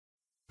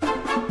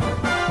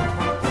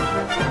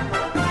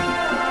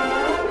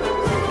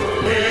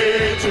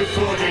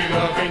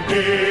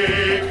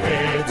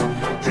dickheads,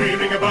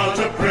 dreaming about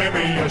a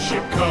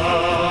Premiership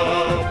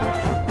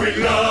Cup. We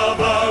love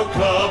our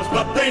clubs,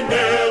 but they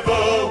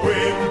never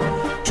win.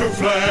 2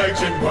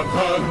 flags in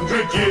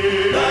 100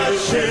 years. That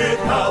shit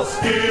house.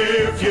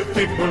 If you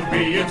think we'll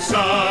be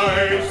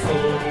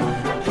insightful,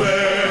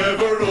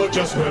 clever, or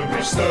just well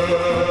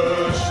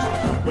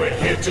researched, we're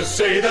here to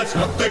say that's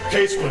not the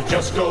case. We'll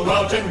just go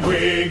out and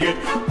wing it.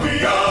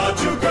 We are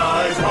 2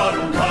 guys,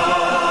 1 cup.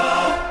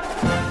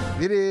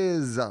 It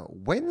is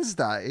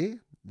Wednesday,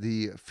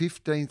 the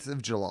 15th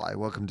of July.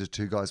 Welcome to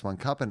 2 Guys, 1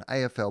 Cup, an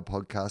AFL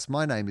podcast.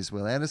 My name is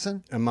Will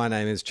Anderson. And my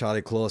name is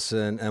Charlie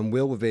Clausen. And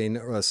Will, we've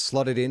been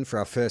slotted in for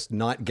our first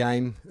night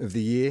game of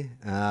the year.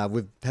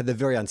 We've had the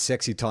very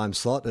unsexy time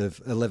slot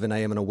of 11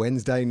 a.m. on a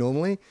Wednesday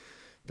normally.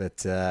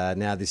 But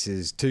now this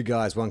is 2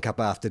 Guys, 1 Cup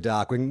after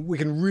dark. We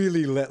can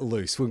really let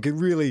loose. We can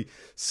really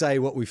say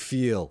what we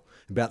feel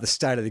about the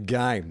state of the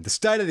game. The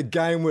state of the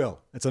game,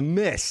 Will. It's a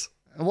mess.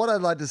 And what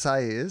I'd like to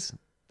say is,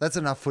 that's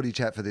enough footy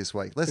chat for this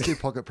week. Let's do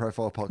pocket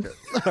profile pocket.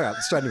 All right,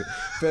 straight to it.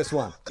 First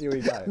one. Here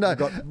we go. No,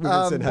 what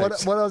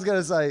I was going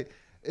to say,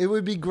 it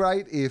would be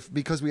great if,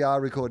 because we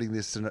are recording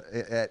this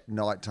at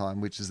night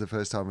time, which is the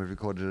first time we've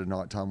recorded a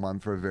nighttime one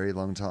for a very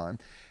long time,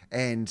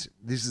 and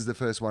this is the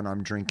first one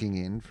I'm drinking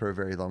in for a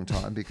very long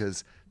time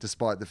because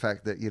despite the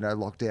fact that,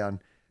 lockdown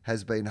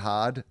has been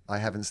hard, I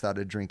haven't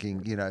started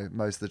drinking,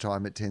 most of the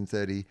time at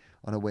 10:30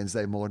 on a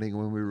Wednesday morning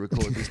when we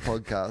record this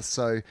podcast.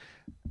 So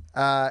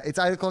it's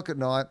 8 o'clock at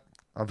night.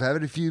 I've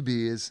had a few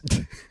beers.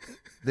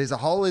 There's a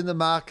hole in the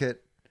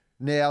market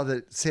now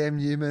that Sam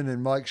Newman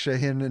and Mike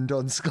Sheehan and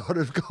Don Scott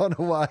have gone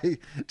away,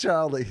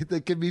 Charlie,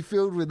 that can be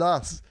filled with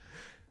us.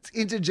 It's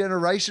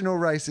intergenerational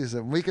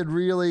racism. We could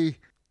really...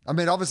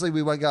 obviously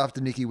we won't go after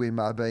Nicky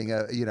Winmar being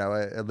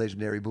a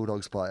legendary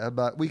Bulldogs player,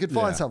 but we could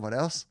find someone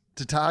else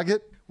to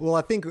target. Well,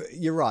 I think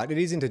you're right. It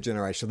is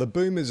intergenerational. The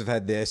boomers have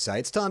had their say.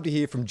 It's time to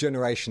hear from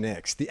Generation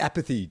X, the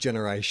apathy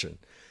generation.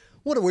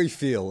 What do we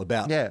feel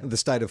about the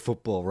state of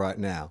football right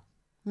now?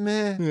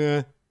 Meh.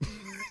 Yeah.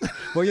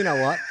 Well, you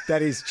know what?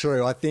 That is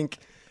true. I think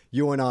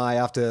you and I,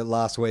 after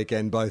last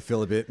weekend, both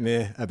feel a bit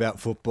meh about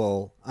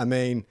football. I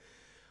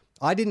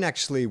didn't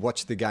actually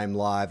watch the game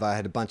live. I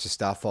had a bunch of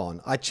stuff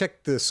on. I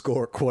checked the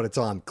score at quarter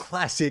time.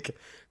 Classic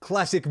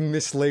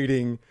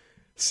misleading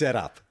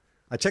setup.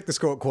 I checked the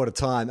score at quarter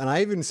time, and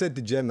I even said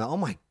to Gemma, oh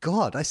my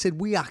God, I said,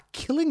 we are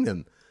killing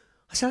them.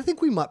 I said, I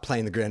think we might play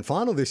in the grand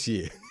final this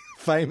year.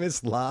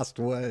 Famous last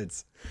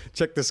words.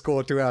 Check the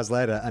score 2 hours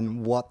later,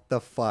 and what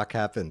the fuck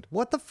happened?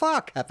 What the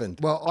fuck happened?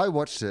 Well, I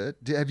watched it.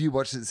 Have you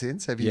watched it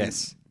since? Have you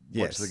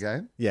watched the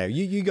game? Yeah,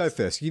 you go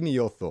first. Give me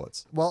your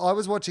thoughts. Well, I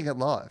was watching it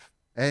live,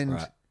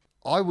 and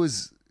I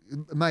was...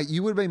 Mate,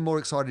 you would have been more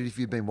excited if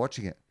you'd been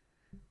watching it.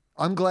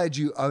 I'm glad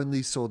you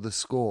only saw the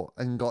score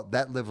and got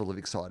that level of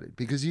excited,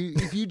 because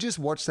if you just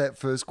watched that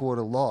first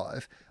quarter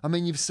live,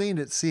 you've seen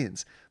it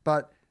since,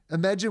 but...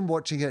 Imagine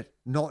watching it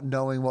not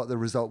knowing what the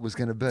result was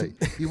going to be.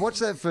 You watch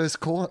that first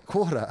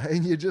quarter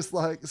and you're just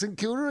like, St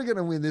Kilda are going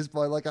to win this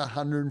by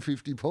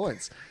 150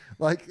 points.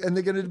 And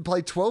they're going to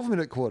play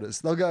 12-minute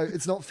quarters. They'll go,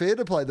 it's not fair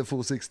to play the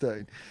full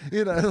 16.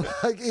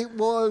 It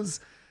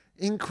was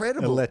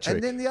incredible.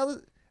 Electric.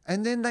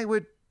 And then they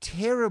were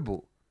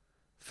terrible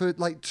for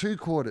 2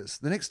 quarters.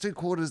 The next 2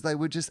 quarters, they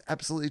were just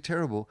absolutely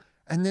terrible.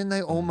 And then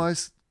they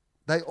almost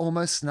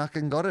snuck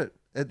and got it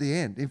at the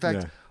end. In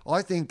fact,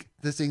 I think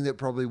the thing that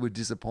probably would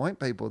disappoint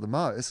people the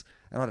most,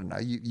 and I don't know,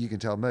 you can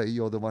tell me,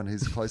 you're the one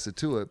who's closer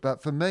to it,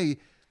 but for me,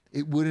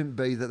 it wouldn't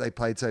be that they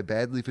played so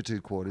badly for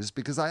 2 quarters,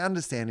 because I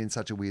understand in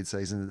such a weird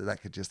season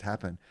that could just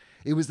happen.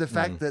 It was the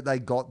fact that they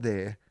got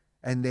there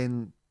and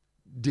then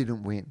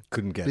didn't win.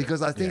 Couldn't get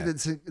because it. I think that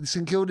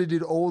St Kilda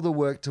did all the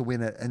work to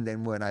win it and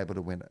then weren't able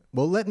to win it.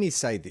 Well, let me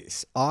say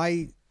this.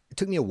 It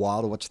took me a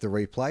while to watch the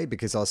replay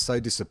because I was so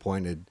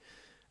disappointed.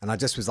 And I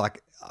just was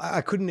like,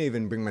 I couldn't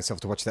even bring myself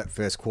to watch that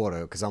first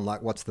quarter because I'm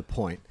like, what's the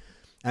point?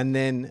 And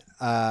then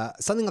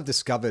something I've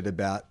discovered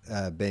about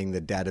being the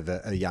dad of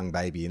a young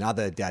baby, and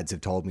other dads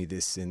have told me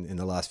this in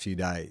the last few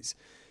days,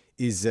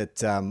 is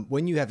that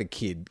when you have a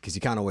kid, because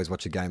you can't always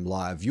watch a game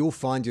live, you'll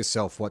find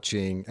yourself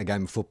watching a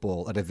game of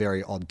football at a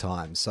very odd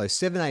time. So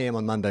 7 a.m.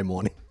 on Monday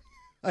morning,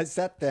 I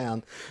sat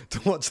down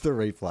to watch the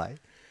replay,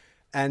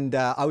 and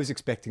I was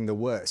expecting the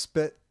worst.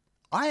 But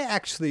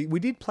we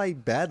did play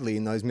badly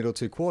in those middle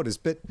 2 quarters,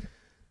 but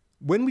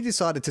when we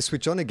decided to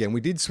switch on again,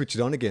 we did switch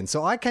it on again.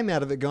 So I came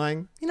out of it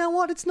going, you know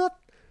what? It's not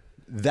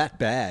that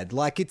bad.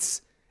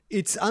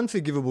 It's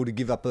unforgivable to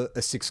give up a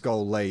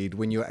 6-goal lead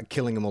when you're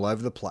killing them all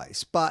over the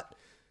place. But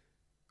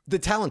the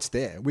talent's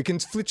there. We can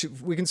switch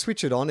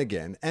it on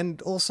again. And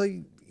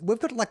also, we've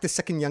got the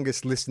second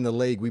youngest list in the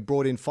league. We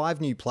brought in 5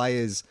 new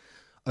players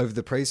over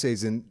the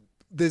preseason.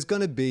 There's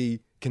going to be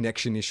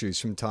connection issues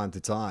from time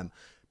to time.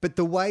 But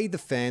the way the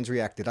fans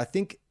reacted, I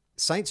think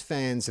Saints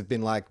fans have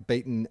been like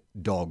beaten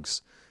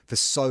dogs for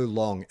so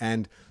long.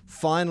 And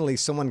finally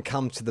someone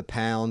comes to the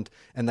pound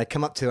and they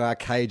come up to our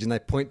cage and they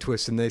point to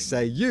us and they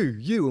say,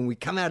 you, and we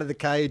come out of the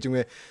cage and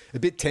we're a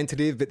bit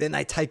tentative, but then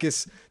they take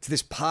us to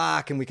this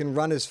park and we can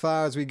run as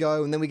far as we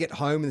go. And then we get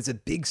home and there's a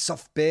big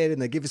soft bed and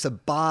they give us a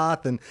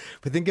bath and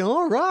we're thinking,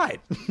 all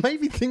right,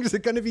 maybe things are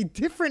going to be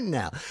different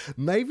now.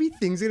 Maybe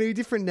things are going to be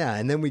different now.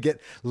 And then we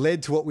get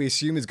led to what we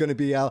assume is going to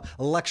be our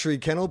luxury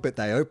kennel, but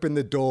they open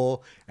the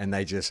door and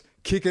they just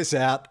kick us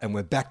out and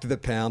we're back to the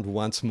pound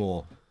once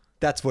more.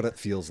 That's what it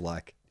feels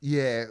like.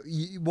 Yeah,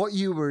 what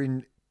you were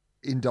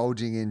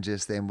indulging in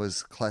just then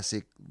was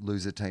classic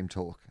loser team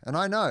talk. And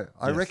I know,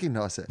 I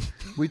recognise it,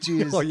 which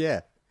is... Oh,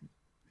 yeah.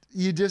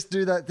 You just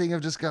do that thing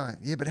of just going,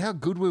 yeah, but how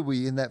good were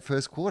we in that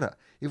first quarter?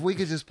 If we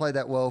could just play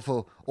that well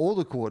for all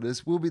the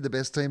quarters, we'll be the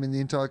best team in the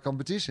entire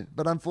competition.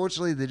 But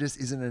unfortunately, there just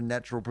isn't a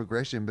natural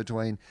progression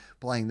between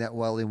playing that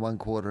well in one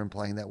quarter and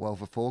playing that well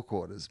for 4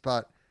 quarters.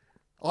 But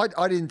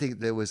I didn't think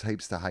there was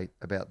heaps to hate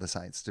about the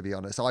Saints, to be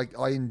honest.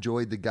 I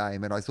enjoyed the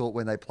game, and I thought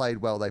when they played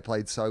well, they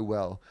played so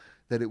well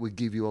that it would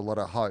give you a lot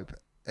of hope,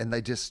 and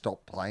they just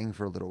stopped playing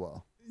for a little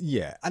while.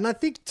 Yeah, and I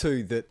think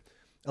too that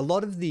a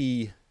lot of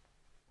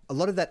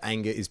that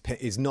anger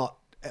is not.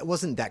 It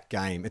wasn't that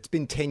game. It's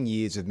been 10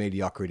 years of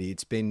mediocrity.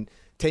 It's been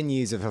 10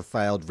 years of a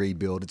failed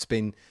rebuild. It's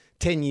been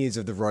 10 years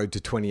of the road to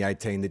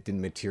 2018 that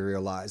didn't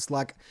materialize.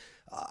 Like,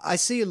 I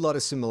see a lot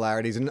of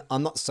similarities, and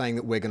I'm not saying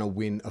that we're going to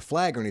win a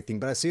flag or anything,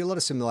 but I see a lot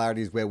of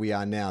similarities where we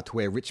are now to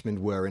where Richmond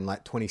were in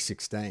like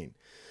 2016.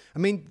 I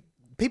mean,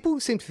 people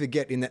seem to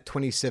forget in that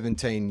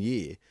 2017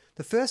 year,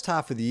 the first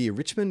half of the year,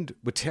 Richmond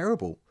were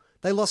terrible.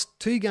 They lost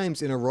 2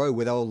 games in a row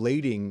where they were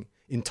leading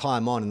in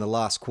time on in the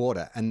last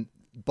quarter, and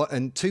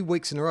 2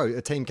 weeks in a row,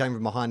 a team came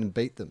from behind and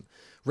beat them.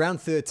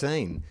 Round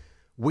 13,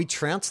 we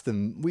trounced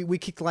them. We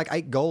kicked like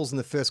 8 goals in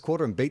the first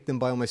quarter and beat them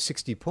by almost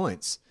 60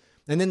 points.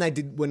 And then they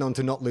went on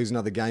to not lose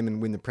another game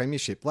and win the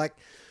premiership. Like,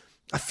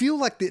 I feel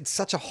like it's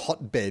such a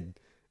hotbed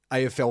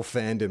AFL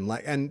fandom.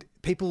 Like, and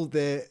people,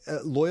 their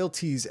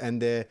loyalties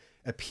and their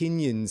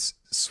opinions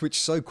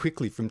switch so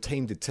quickly from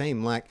team to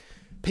team. Like,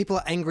 people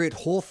are angry at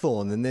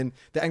Hawthorn and then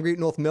they're angry at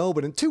North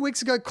Melbourne. And 2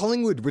 weeks ago,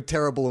 Collingwood were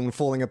terrible and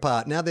falling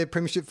apart. Now they're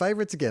premiership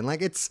favourites again.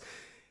 Like, it's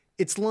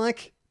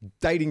like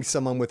dating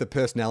someone with a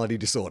personality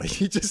disorder.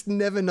 You just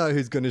never know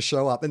who's going to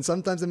show up. And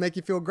sometimes they make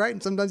you feel great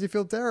and sometimes you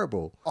feel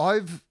terrible.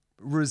 I've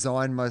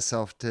resigned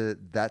myself to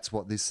that's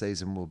what this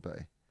season will be.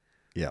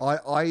 Yeah.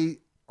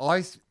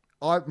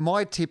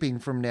 My tipping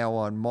from now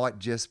on might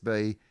just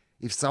be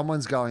if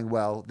someone's going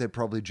well, they're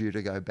probably due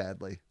to go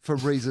badly for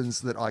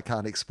reasons that I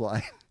can't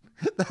explain.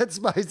 That's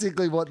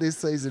basically what this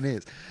season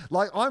is.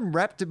 Like, I'm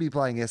rapt to be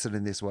playing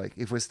Essendon this week,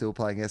 if we're still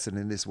playing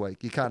Essendon this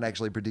week. You can't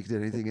actually predict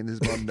anything in this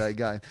modern day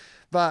game.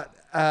 But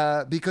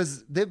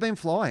because they've been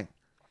flying.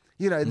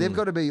 You know, they've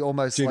got to be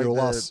almost due like to a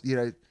loss.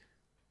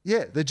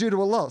 Yeah, they're due to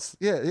a loss.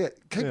 Yeah.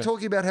 Keep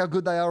talking about how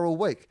good they are all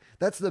week.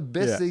 That's the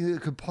best thing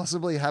that could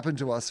possibly happen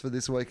to us for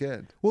this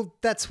weekend. Well,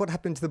 that's what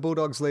happened to the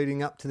Bulldogs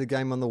leading up to the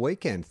game on the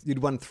weekend.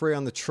 You'd won 3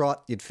 on the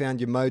trot. You'd found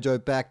your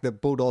mojo back. The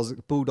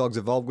Bulldogs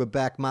Evolved were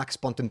back. Mark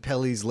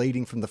Bontempelli's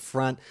leading from the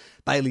front.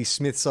 Bailey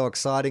Smith so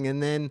exciting.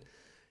 And then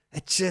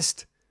it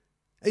just...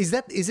 Is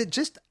it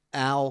just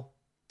our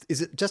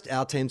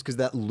teams because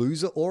that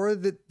loser aura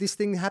that this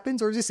thing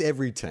happens? Or is this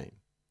every team?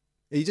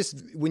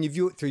 When you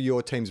view it through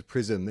your team's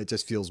prism, it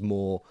just feels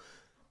more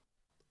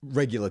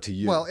regular to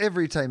you. Well,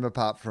 every team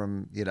apart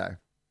from,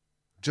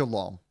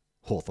 Geelong.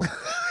 Hawthorn.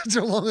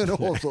 Geelong and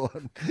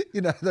Hawthorn.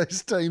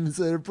 Those teams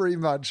that are pretty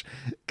much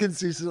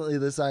consistently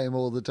the same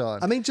all the time.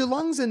 I mean,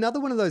 Geelong's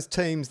another one of those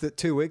teams that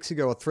 2 weeks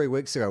ago or 3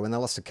 weeks ago when they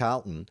lost to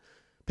Carlton,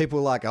 people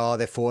were like, oh,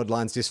 their forward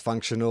line's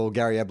dysfunctional,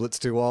 Gary Ablett's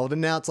too old.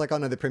 And now it's like, oh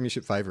no, they're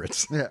premiership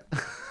favourites. Yeah.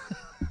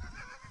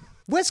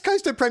 West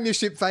Coast are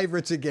premiership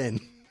favourites again.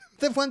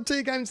 They've won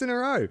 2 games in a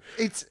row.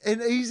 It's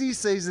an easy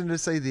season to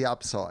see the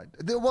upside.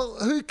 Well,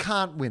 who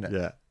can't win it?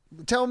 Yeah.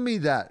 Tell me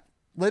that.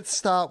 Let's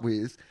start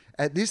with,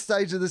 at this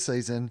stage of the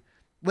season,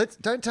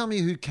 don't tell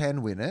me who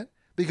can win it,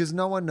 because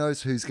no one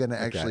knows who's going to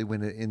actually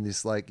win it in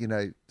this,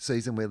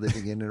 season we're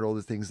living in and all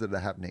the things that are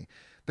happening.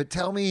 But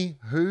tell me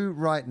who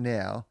right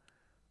now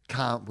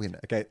can't win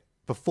it. Okay,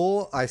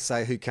 before I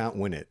say who can't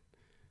win it,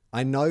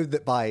 I know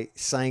that by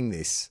saying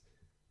this,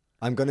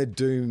 I'm going to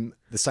doom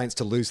the Saints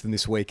to lose them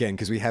this weekend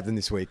because we have them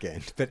this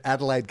weekend. But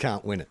Adelaide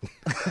can't win it.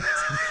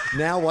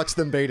 Now watch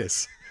them beat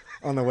us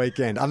on the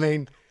weekend. I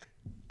mean,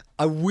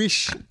 I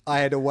wish I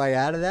had a way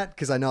out of that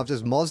because I know I've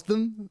just mozzed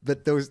them.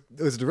 But there was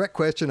a direct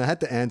question. I had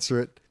to answer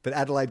it. But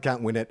Adelaide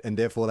can't win it, and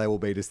therefore they will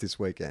beat us this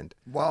weekend.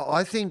 Well,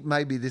 I think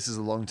maybe this is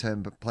a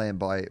long-term plan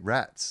by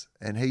Rats.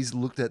 And he's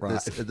looked at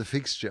the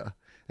fixture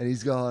and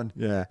he's gone,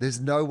 there's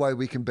no way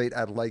we can beat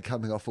Adelaide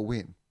coming off a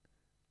win.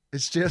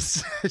 It's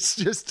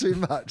just too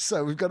much.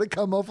 So we've got to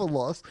come off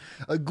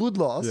a good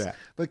loss,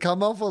 but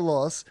come off a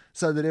loss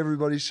so that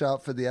everybody's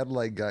sharp for the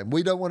Adelaide game.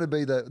 We don't want to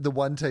be the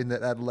one team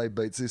that Adelaide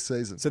beats this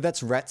season. So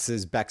that's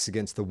Rats's backs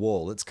against the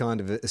wall. It's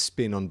kind of a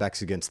spin on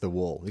backs against the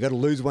wall. You've got to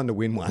lose one to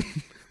win one.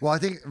 Well, I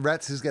think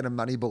Rats is going to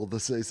moneyball the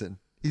season.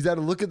 He's had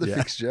a look at the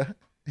fixture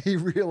he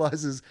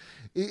realizes,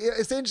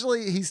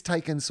 essentially, he's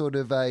taken sort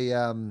of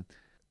a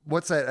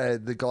what's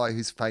that? The guy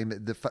who's famous,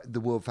 the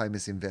world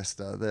famous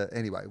investor.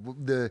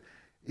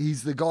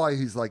 He's the guy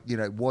who's like,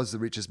 was the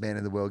richest man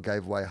in the world,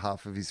 gave away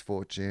half of his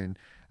fortune,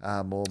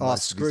 or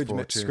most of his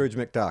fortune. Scrooge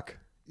McDuck.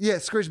 Yeah,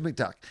 Scrooge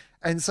McDuck.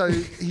 And so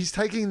he's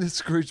taking the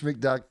Scrooge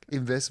McDuck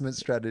investment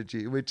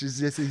strategy, which is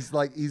just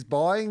he's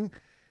buying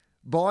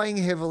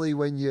heavily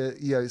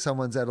when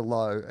someone's at a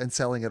low and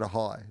selling at a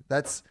high.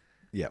 It's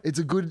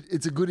a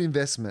good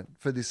investment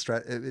for this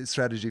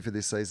strategy for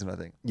this season, I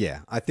think.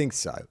 Yeah, I think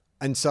so.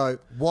 And so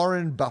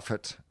Warren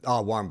Buffett.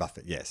 Oh, Warren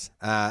Buffett, yes.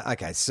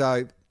 Okay,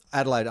 so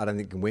Adelaide, I don't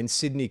think can win.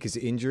 Sydney, because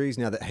of injuries.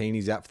 Now that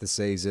Heaney's out for the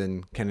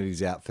season,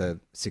 Kennedy's out for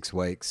 6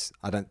 weeks.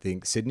 I don't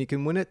think Sydney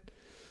can win it.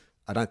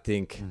 I don't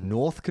think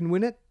North can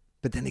win it.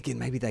 But then again,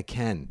 maybe they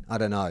can. I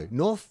don't know.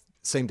 North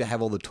seem to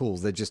have all the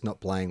tools. They're just not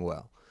playing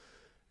well.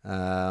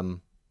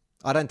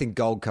 I don't think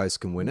Gold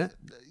Coast can win it.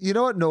 You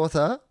know what North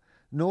are?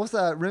 North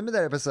are, remember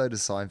that episode of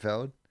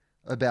Seinfeld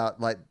about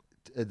like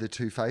the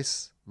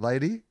Two-Face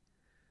lady?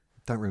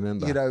 Don't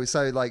remember.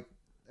 So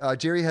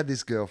Jerry had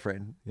this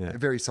girlfriend, Yeah. a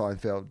very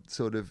Seinfeld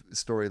sort of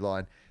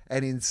storyline.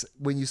 And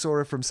when you saw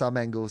her from some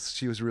angles,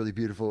 she was really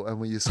beautiful.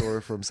 And when you saw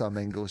her from some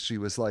angles, she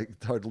was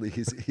like totally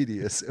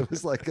hideous. It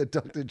was like a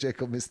Dr.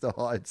 Jekyll, Mr.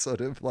 Hyde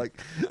sort of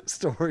like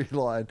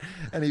storyline.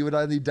 And he would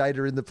only date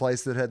her in the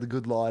place that had the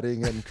good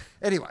lighting. And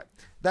anyway,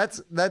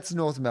 that's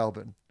North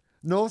Melbourne.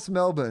 North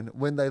Melbourne,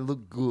 when they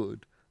look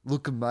good,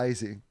 look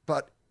amazing.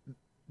 But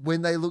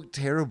when they look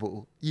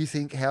terrible, you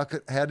think, how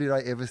did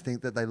I ever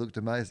think that they looked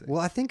amazing?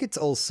 Well, I think it's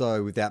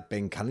also without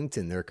Ben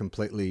Cunnington, they're a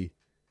completely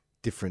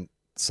different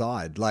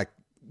side. Like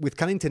with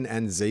Cunnington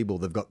and Zeeble,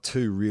 they've got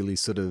two really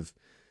sort of,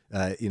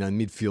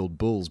 midfield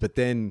bulls. But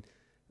then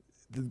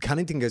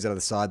Cunnington goes out of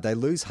the side, they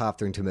lose half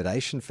their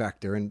intimidation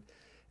factor. And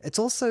it's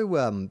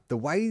also the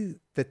way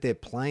that they're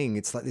playing.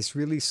 It's like this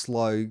really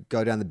slow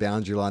go down the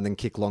boundary line, then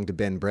kick long to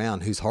Ben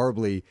Brown, who's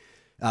horribly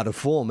out of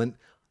form. And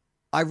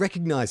I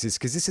recognise this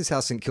because this is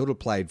how St Kilda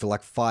played for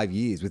like 5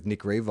 years with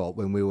Nick Revolt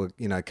when we were,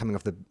 coming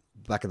off the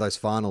back of those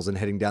finals and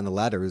heading down the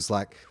ladder. Is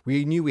like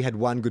we knew we had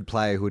one good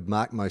player who would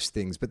mark most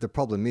things, but the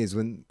problem is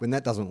when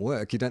that doesn't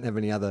work, you don't have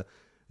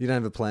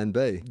a plan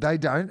B. They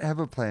don't have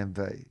a plan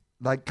B.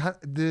 Like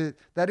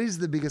that is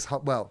the biggest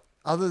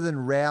other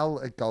than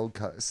Rowell at Gold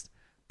Coast,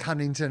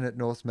 Cunnington at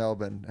North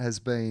Melbourne has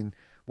been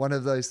one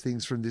of those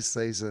things from this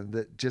season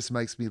that just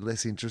makes me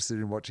less interested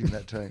in watching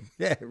that team.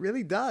 Yeah, it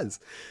really does.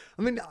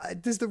 I mean,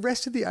 does the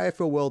rest of the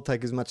AFL world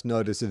take as much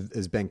notice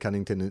as Ben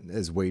Cunnington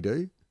as we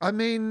do? I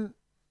mean,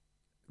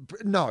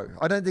 no,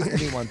 I don't think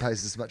anyone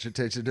pays as much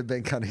attention to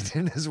Ben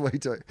Cunnington as we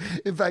do.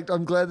 In fact,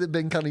 I'm glad that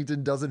Ben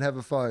Cunnington doesn't have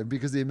a phone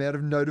because the amount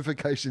of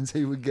notifications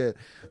he would get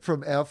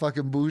from our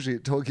fucking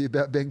bullshit talking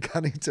about Ben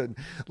Cunnington.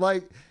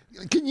 Like,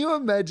 can you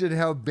imagine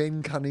how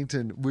Ben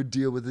Cunnington would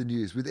deal with the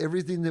news with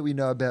everything that we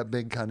know about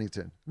Ben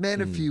Cunnington?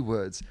 Man, a few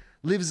words,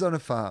 lives on a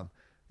farm,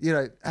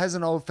 has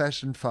an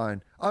old-fashioned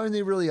phone,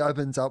 only really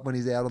opens up when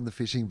he's out on the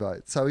fishing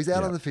boat. So he's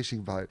out on the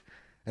fishing boat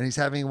and he's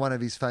having one of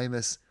his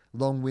famous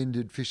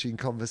long-winded fishing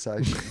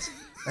conversations.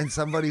 And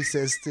somebody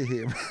says to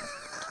him,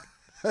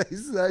 they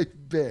say,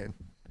 Ben,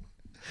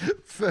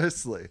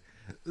 firstly,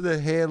 the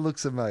hair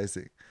looks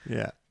amazing.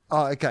 Yeah.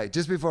 Oh, okay.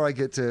 Just before I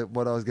get to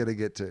what I was going to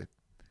get to,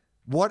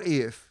 what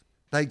if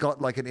they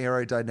got like an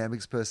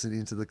aerodynamics person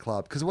into the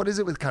club? Because what is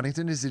it with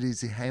Cunnington? Is it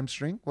his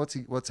hamstring? What's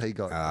he got? At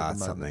the moment?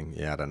 Something.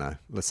 Yeah, I don't know.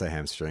 Let's say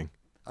hamstring.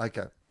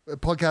 Okay.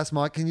 Podcast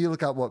Mike, can you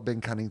look up what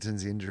Ben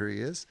Cunnington's injury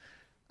is?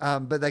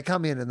 But they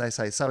come in and they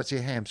say, so it's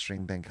your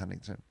hamstring, Ben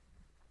Cunnington.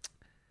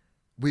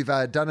 We've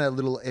done a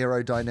little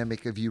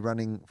aerodynamic of you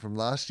running from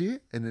last year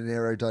and an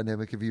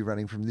aerodynamic of you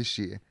running from this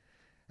year.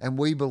 And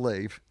we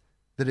believe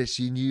that it's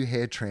your new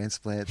hair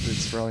transplant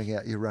that's throwing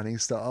out your running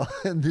style.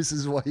 And this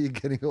is why you're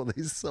getting all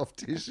these soft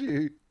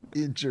tissue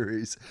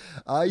injuries.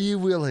 Are you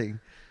willing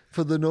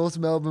for the North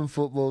Melbourne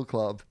Football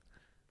Club,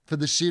 for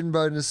the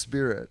Shinboner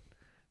Spirit,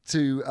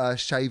 to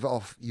shave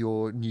off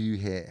your new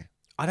hair?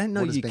 I don't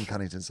know. What does Ben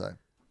Cunnington say?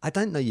 I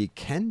don't know you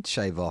can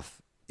shave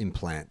off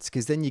implants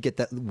because then you get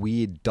that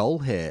weird doll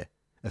hair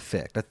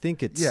effect. I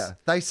think it's... Yeah,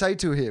 they say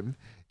to him,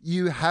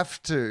 you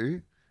have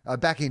to...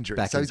 back injury.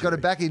 He's got a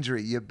back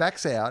injury. Your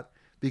back's out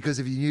because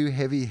of your new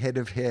heavy head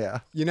of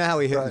hair. You know how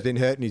he's been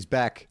hurting his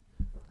back?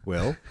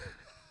 Well,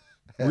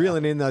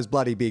 reeling in those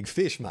bloody big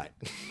fish, mate.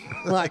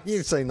 Like,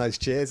 you've seen those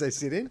chairs they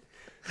sit in.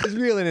 He's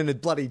reeling in a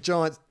bloody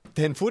giant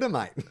 10-footer,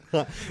 mate.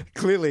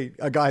 Clearly,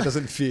 a guy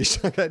doesn't fish.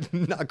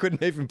 I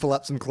couldn't even pull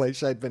up some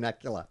cliched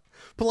vernacular.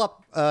 Pull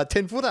up a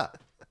 10-footer,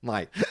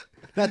 mate.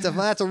 That's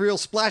a real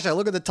splasher.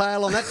 Look at the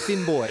tail on that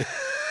fin boy.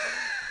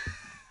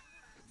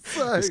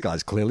 So, this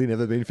guy's clearly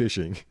never been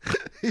fishing.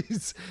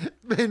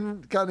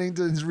 Ben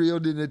Cunnington's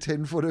reeled in a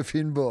 10-footer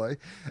fin boy,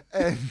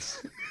 and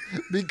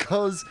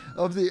because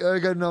of the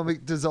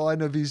ergonomic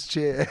design of his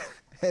chair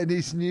and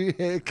his new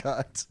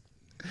haircut,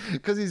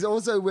 because he's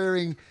also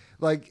wearing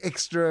like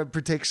extra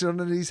protection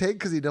on his head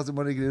because he doesn't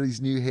want to get his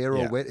new hair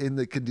all wet in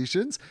the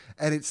conditions,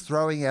 and it's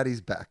throwing out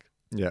his back.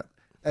 Yeah.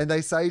 And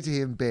they say to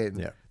him, Ben,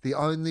 Yeah. the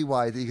only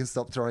way that you can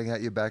stop throwing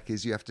out your back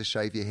is you have to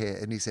shave your hair.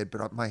 And he said,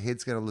 but my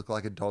head's going to look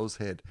like a doll's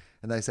head.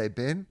 And they say,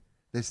 Ben,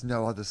 there's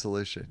no other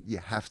solution. You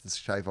have to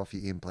shave off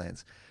your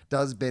implants.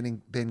 Does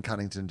Ben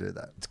Cunnington do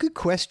that? It's a good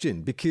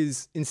question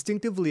because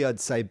instinctively I'd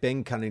say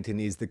Ben Cunnington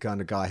is the kind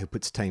of guy who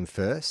puts team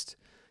first.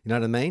 You know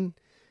what I mean?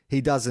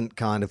 He doesn't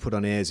kind of put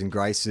on airs and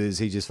graces.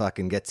 He just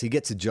fucking gets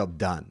a job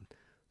done.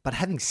 But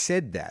having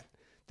said that,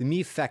 the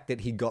mere fact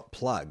that he got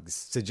plugs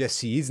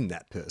suggests he isn't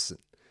that person.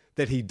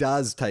 That he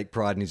does take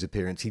pride in his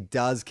appearance. He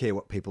does care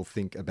what people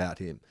think about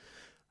him.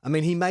 I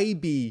mean, he may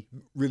be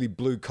really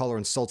blue collar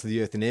and salt of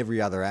the earth in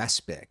every other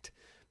aspect,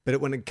 but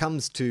when it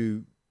comes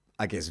to,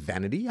 I guess,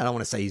 vanity, I don't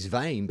want to say he's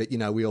vain, but, you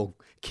know, we all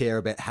care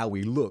about how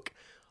we look.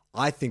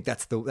 I think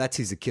that's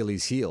his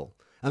Achilles heel.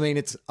 I mean,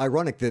 it's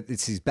ironic that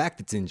it's his back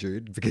that's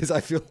injured because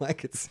I feel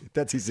like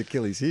that's his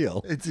Achilles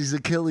heel. It's his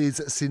Achilles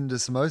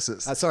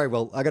syndesmosis. Sorry,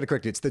 well, I got to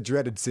correct you. It's the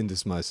dreaded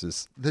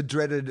syndesmosis. The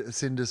dreaded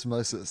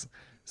syndesmosis.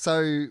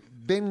 So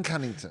Ben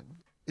Cunnington,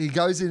 he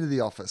goes into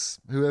the office,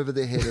 whoever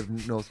the head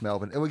of North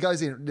Melbourne, and he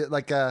goes in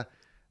like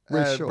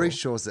Reece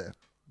Shaw's there.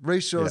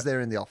 Reece Shaw's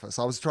there in the office.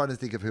 I was trying to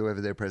think of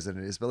whoever their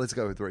president is, but let's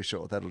go with Reece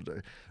Shaw. That'll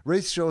do.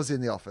 Reece Shaw's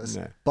in the office.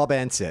 No. Bob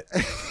Ansett.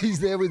 He's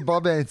there with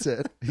Bob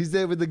Ansett. He's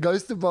there with the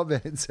ghost of Bob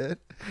Ansett.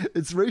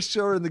 It's Reece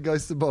Shaw and the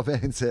ghost of Bob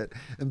Ansett.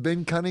 And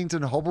Ben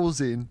Cunnington hobbles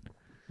in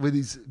with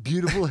his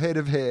beautiful head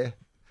of hair,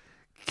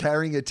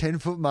 carrying a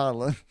 10-foot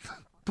marlin,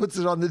 puts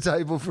it on the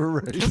table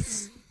for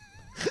Reece.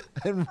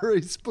 And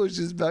Reece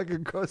pushes back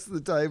across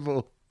the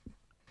table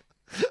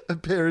a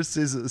pair of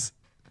scissors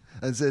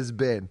and says,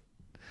 Ben,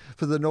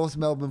 for the North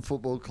Melbourne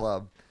Football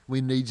Club, we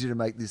need you to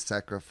make this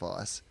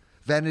sacrifice.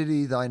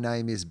 Vanity, thy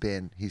name is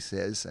Ben, he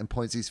says, and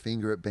points his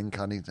finger at Ben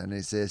Cunnington. And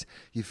he says,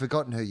 you've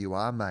forgotten who you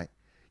are, mate.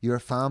 You're a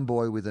farm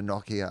boy with a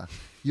Nokia.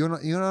 You're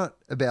not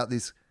about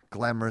this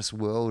glamorous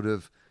world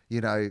of,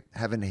 you know,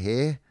 having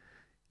hair.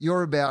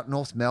 You're about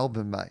North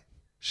Melbourne, mate.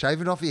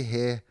 Shaving off your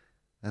hair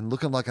and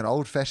looking like an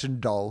old-fashioned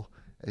doll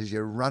as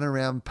you run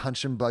around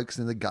punching blokes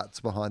in the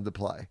guts behind the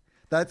play.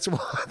 That's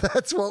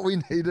what we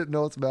need at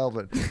North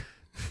Melbourne.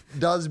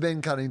 Does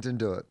Ben Cunnington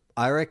do it?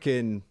 I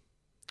reckon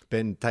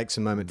Ben takes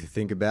a moment to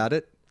think about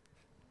it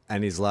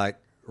and he's like,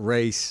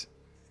 Reece,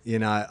 you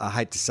know, I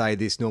hate to say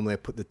this, normally I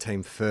put the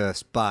team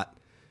first, but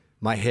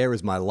my hair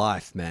is my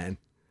life, man.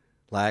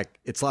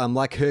 Like, I'm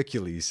like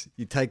Hercules.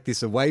 You take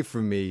this away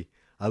from me,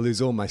 I lose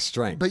all my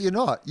strength. But you're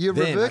not. You're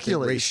Then I think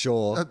Revercules. Reece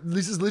Shaw-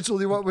 This is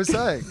literally what we're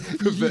saying.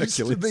 You used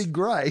to Revercules. be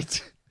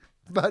great,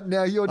 but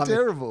now you're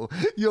terrible.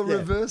 You're yeah.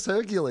 reverse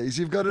Hercules.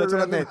 You've got it That's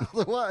what I around meant. the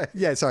other way.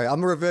 Yeah, sorry,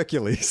 I'm a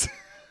Revercules.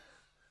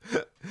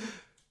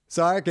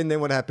 So I reckon then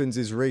what happens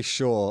is Reece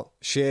Shaw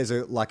shares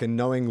a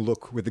knowing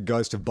look with the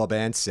ghost of Bob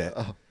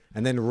Ansett.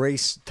 And then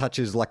Reece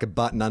touches like a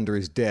button under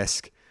his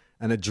desk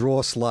and a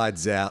drawer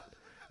slides out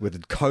with a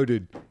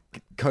coded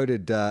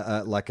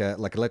like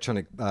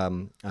electronic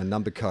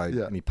number code.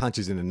 Yeah. And he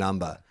punches in a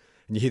number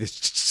and you hear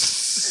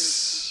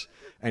this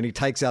and he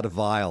takes out a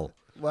vial.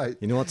 Wait.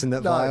 You know what's in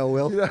that vial,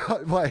 Will? You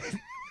know, wait.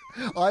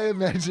 I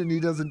imagine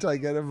he doesn't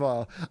take out a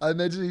vial. I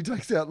imagine he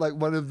takes out like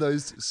one of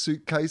those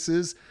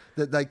suitcases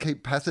that they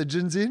keep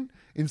pathogens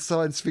in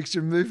science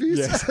fiction movies.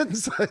 Yeah. And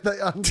so they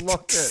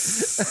unlock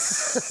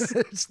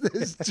it.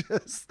 There's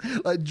just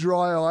like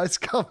dry ice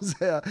comes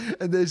out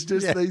and there's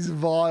just these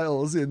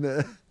vials in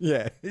there.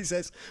 Yeah, he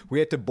says, we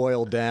had to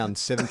boil down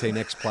 17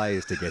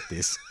 ex-players to get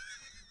this.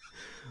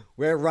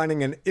 We're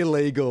running an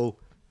illegal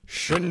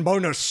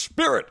Shinboner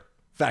spirit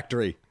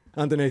factory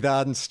underneath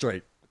Arden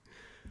Street.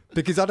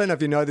 Because I don't know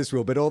if you know this,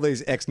 Will, but all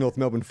these ex-North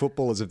Melbourne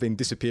footballers have been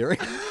disappearing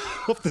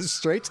off the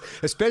streets,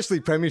 especially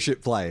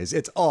premiership players.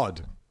 It's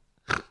odd.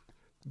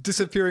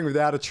 Disappearing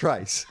without a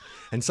trace.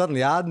 And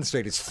suddenly Arden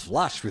Street is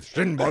flush with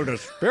Shinboner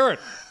spirit.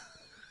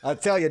 I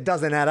tell you, it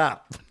doesn't add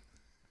up.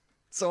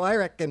 So I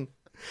reckon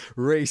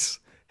Reece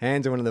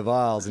hands him one of the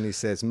vials and he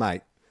says,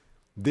 mate,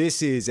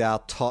 this is our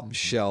top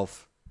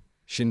shelf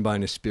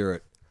Shinboner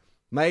spirit.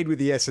 Made with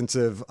the essence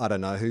of, I don't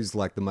know, who's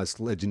like the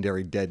most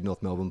legendary dead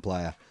North Melbourne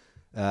player?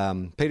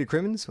 Peter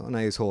Crimmins? I know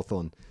he's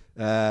Hawthorn.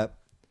 Wayne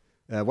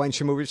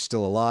Shimowich,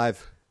 still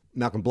alive.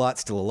 Malcolm Blight,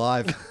 still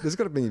alive. There's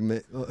got to be...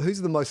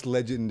 Who's the most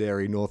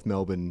legendary North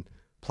Melbourne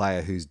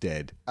player who's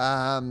dead?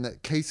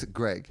 Keith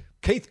Gregg.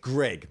 Keith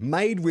Gregg.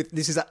 Made with...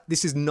 This is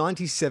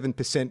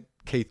 97%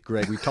 Keith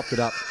Gregg. We topped it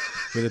up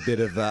with a bit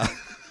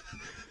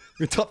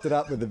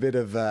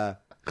of...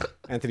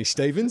 Anthony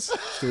Stevens,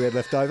 still we had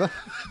left over.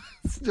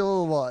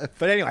 Still alive.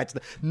 But anyway,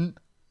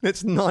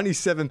 it's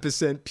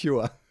 97%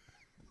 pure.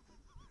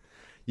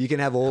 You can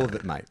have all of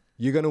it, mate.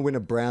 You're going to win a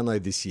Brownlow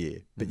this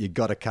year, but you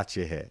got to cut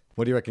your hair.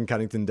 What do you reckon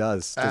Cunnington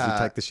does? Does he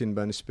take the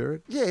Shinboner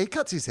spirit? Yeah, he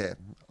cuts his hair.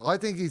 I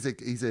think he's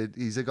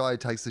a guy who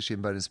takes the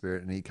Shinboner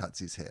spirit and he cuts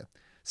his hair.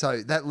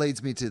 So that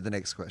leads me to the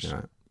next question.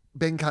 Right.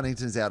 Ben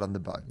Cunnington's out on the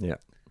boat. Yeah.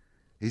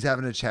 He's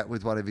having a chat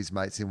with one of his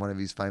mates in one of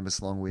his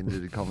famous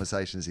long-winded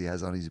conversations he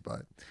has on his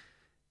boat.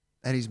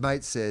 And his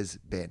mate says,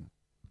 Ben,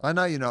 I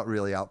know you're not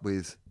really up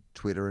with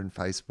Twitter and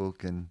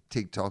Facebook and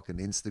TikTok and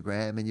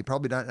Instagram, and you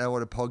probably don't know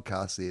what a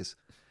podcast is.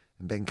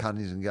 And Ben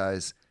Cunnington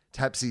goes,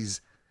 taps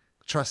his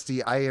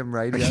trusty AM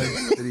radio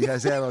that he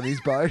has out on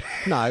his boat.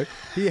 No,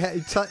 he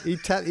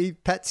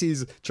pats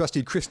his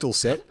trusty crystal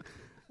set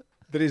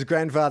that his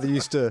grandfather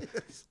used to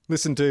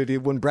listen to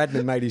when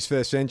Bradman made his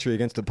first century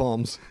against the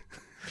Palms.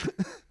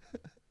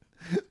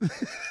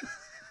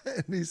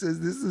 And he says,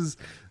 this is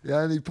the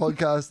only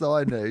podcast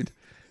I need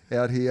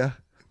out here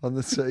on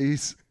the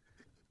seas,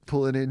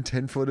 pulling in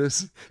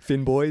 10-footers.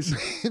 Fin boys.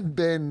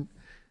 Ben,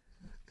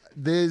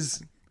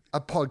 there's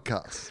a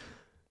podcast.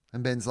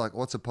 And Ben's like,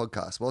 what's a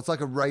podcast? Well, it's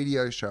like a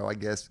radio show, I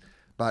guess,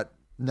 but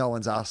no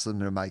one's asked them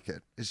to make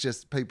it. It's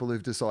just people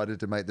who've decided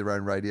to make their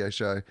own radio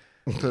show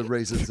for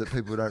reasons that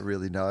people don't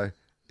really know.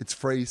 It's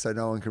free, so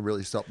no one can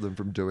really stop them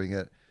from doing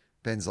it.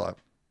 Ben's like,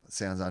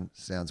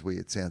 sounds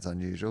weird, sounds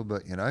unusual,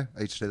 but, you know,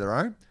 each to their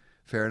own.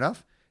 Fair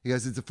enough. He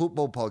goes, it's a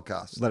football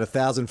podcast. Let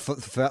 1,000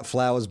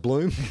 flowers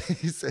bloom.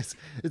 He says,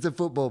 it's a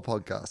football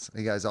podcast.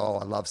 He goes, oh,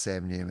 I love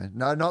Sam Newman.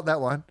 No, not that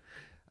one.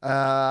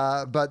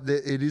 But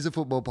it is a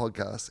football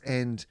podcast.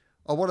 And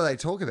what do they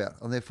talk about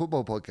on their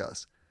football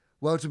podcast?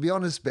 Well, to be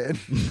honest, Ben,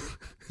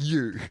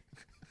 you.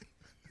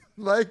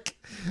 Like,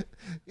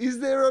 is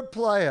there a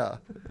player?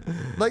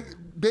 Like,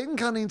 Ben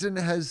Cunnington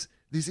has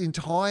this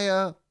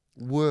entire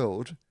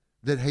world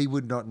that he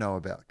would not know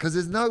about. Because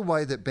there's no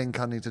way that Ben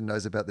Cunnington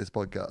knows about this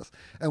podcast.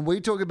 And we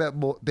talk about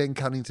Ben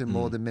Cunnington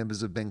more than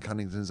members of Ben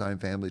Cunnington's own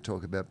family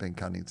talk about Ben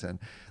Cunnington.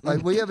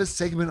 Like, we have a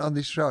segment on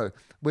this show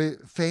where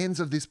fans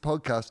of this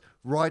podcast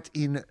write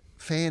in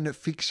fan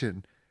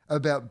fiction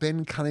about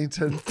Ben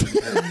Cunnington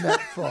and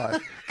Matt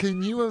Fife.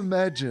 Can you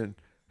imagine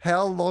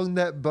how long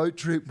that boat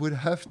trip would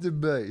have to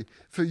be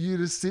for you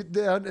to sit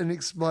down and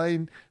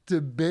explain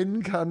to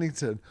Ben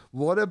Cunnington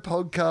what a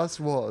podcast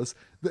was,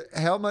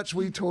 how much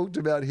we talked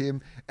about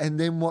him, and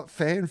then what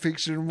fan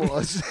fiction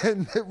was,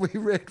 and that we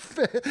read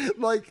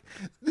like,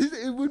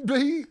 it would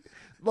be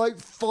like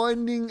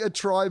finding a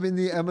tribe in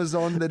the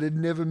Amazon that had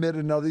never met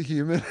another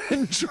human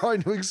and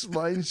trying to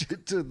explain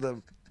shit to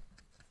them.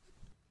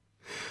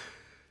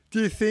 Do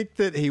you think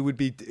that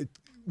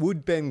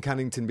would Ben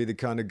Cunnington be the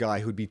kind of guy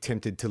who'd be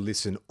tempted to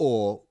listen,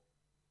 or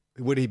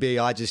would he be,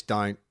 I just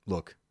don't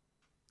look,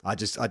 I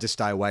just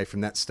stay away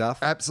from that stuff?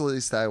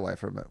 Absolutely stay away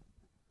from it.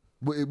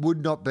 It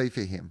would not be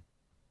for him,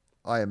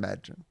 I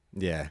imagine.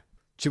 Yeah.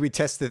 Should we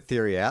test the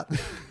theory out?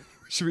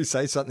 Should we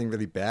say something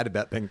really bad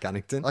about Ben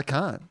Cunnington? I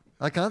can't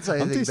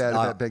say anything bad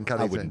about Ben Cunnington.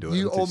 I wouldn't do it.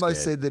 You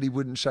almost said that he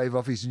wouldn't shave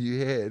off his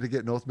new hair to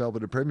get North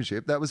Melbourne a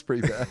premiership. That was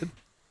pretty bad.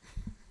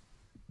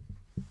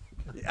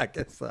 Yeah, I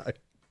guess so.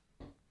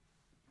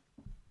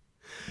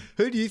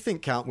 Who do you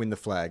think can't win the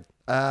flag?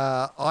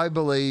 I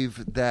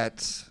believe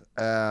that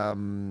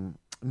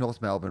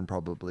North Melbourne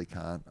probably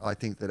can't. I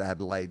think that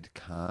Adelaide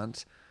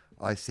can't.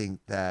 I think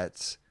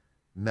that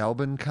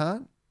Melbourne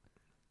can't.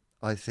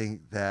 I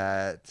think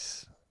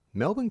that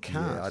Melbourne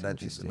can't. Yeah, I don't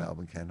think that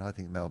Melbourne can. I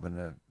think Melbourne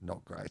are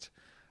not great.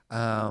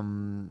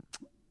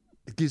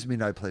 It gives me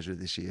no pleasure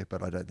this year,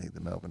 but I don't think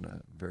that Melbourne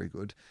are very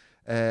good.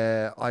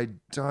 I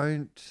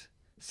don't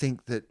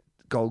think that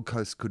Gold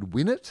Coast could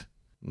win it.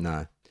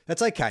 No.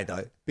 That's okay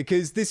though,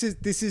 because this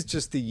is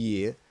just the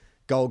year.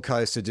 Gold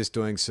Coast are just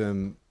doing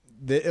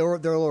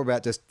they're all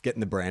about just getting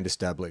the brand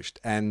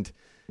established. And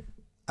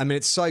I mean,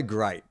 it's so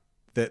great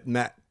that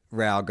Matt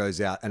Rao goes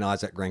out and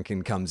Isaac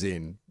Rankin comes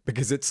in,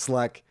 because it's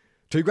like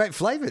two great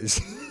flavors.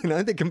 You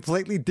know, they're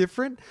completely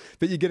different,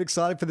 but you get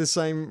excited for the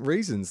same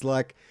reasons.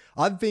 Like,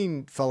 I've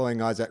been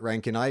following Isaac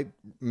Rankin. I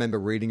remember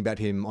reading about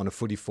him on a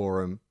footy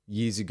forum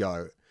years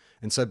ago.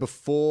 And so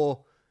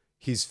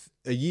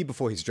a year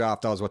before his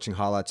draft, I was watching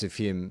highlights of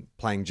him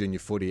playing junior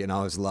footy, and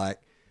I was like,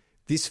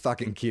 this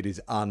fucking kid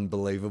is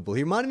unbelievable.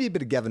 He reminded me a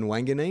bit of Gavin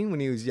Wanganeen when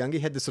he was younger.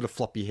 He had this sort of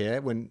floppy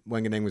hair when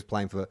Wanganeen was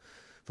playing for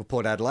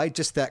Port Adelaide.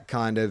 Just that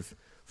kind of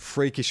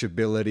freakish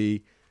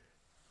ability.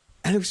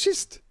 And it's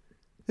just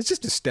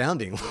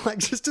astounding. Like,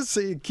 just to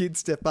see a kid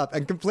step up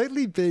and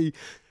completely be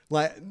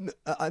like,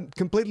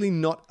 completely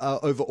not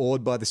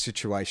overawed by the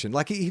situation.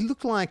 Like, he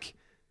looked like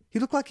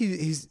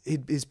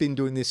he's been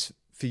doing this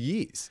for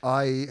years.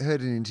 I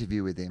heard an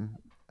interview with him,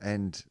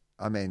 and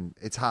I mean,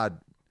 it's hard.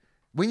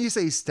 When you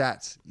see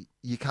stats,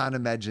 you can't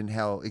imagine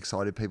how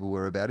excited people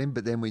were about him.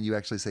 But then when you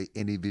actually see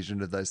any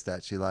vision of those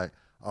stats, you're like,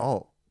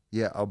 oh,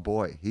 yeah, oh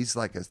boy. He's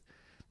like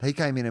he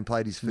came in and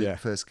played his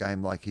first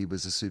game like he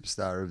was a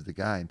superstar of the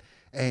game.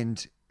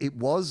 And it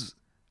was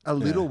a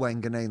little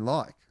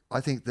Wanganeen-like.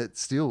 I think that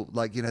still,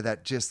 like, you know,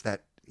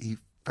 that he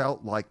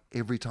felt like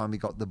every time he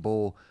got the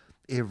ball,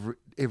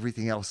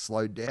 everything else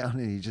slowed down,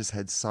 and he just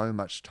had so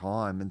much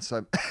time. And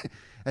so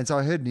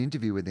I heard an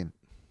interview with him,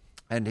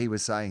 and he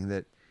was saying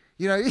that,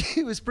 you know,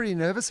 he was pretty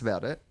nervous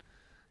about it,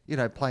 you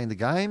know, playing the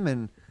game,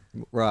 and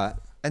right.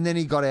 And then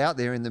he got out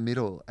there in the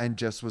middle and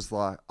just was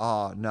like,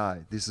 oh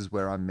no, this is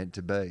where I'm meant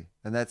to be.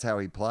 And that's how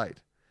he played.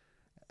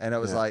 And it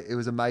was like, it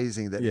was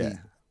amazing that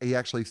he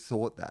actually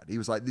thought that. He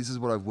was like, this is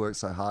what I've worked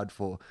so hard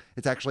for.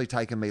 It's actually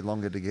taken me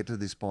longer to get to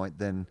this point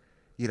than,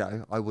 you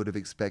know, I would have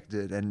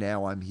expected, and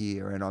now I'm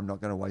here and I'm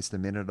not going to waste a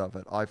minute of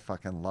it. I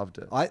fucking loved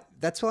it.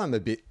 That's why I'm a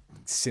bit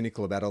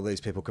cynical about all these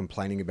people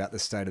complaining about the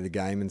state of the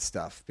game and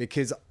stuff,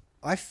 because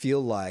I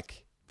feel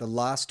like the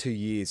last 2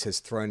 years has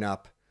thrown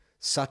up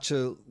such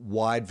a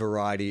wide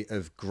variety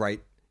of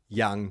great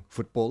young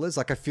footballers.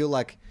 Like, I feel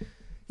like,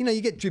 you know, you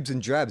get dribs and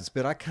drabs,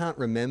 but I can't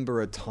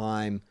remember a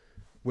time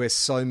where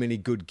so many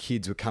good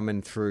kids were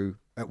coming through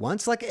at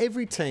once. Like,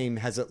 every team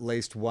has at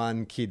least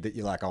one kid that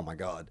you're like, oh my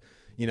God,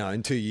 you know,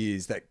 in 2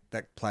 years that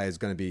player is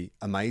going to be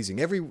amazing.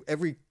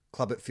 Every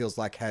club, it feels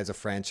like, has a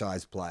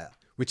franchise player,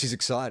 which is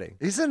exciting.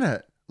 Isn't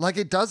it? Like,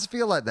 it does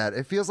feel like that.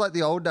 It feels like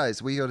the old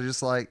days where you're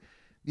just like,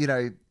 you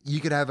know, you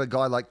could have a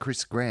guy like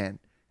Chris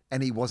Grant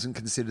and he wasn't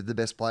considered the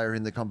best player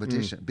in the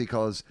competition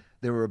because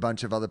there were a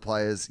bunch of other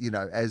players, you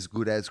know, as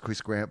good as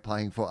Chris Grant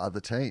playing for other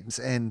teams.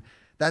 And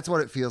that's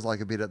what it feels like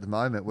a bit at the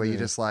moment where you're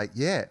just like,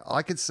 yeah,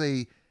 I could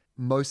see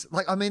most,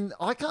 like, I mean,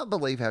 I can't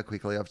believe how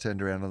quickly I've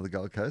turned around on the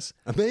Gold Coast.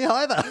 Me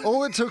either.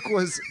 All it took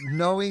was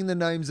knowing the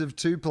names of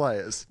two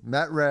players,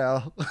 Matt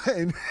Rowell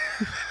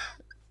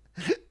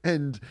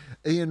and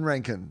Ian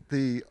Rankin,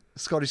 the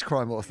Scottish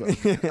crime author.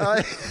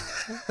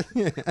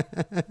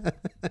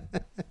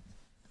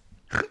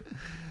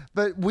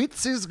 But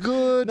Wits is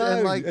good. No,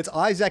 and like, it's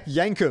Isaac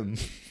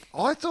Yankum.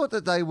 I thought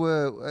that they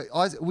were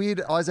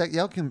weird Isaac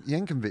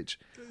Yankovic.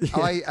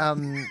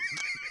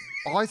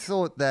 I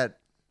thought that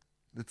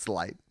it's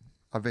late.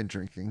 I've been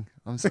drinking.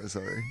 I'm so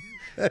sorry.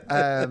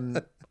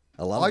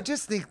 I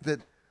just think that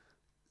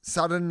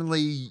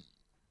suddenly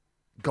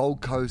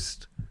Gold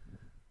Coast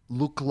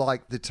look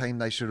like the team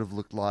they should have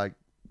looked like,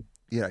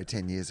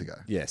 10 years ago.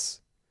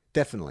 Yes,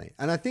 definitely.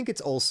 And I think it's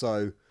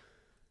also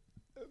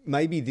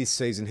maybe this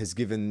season has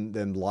given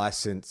them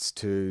license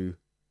to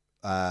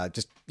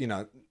just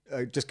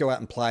go out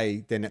and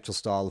play their natural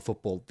style of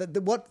football.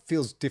 What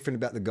feels different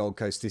about the Gold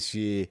Coast this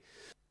year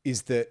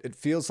is that it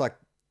feels like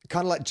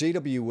kind of like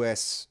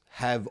GWS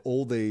have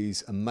all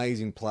these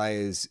amazing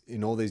players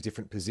in all these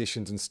different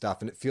positions and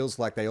stuff, and it feels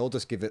like they all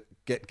just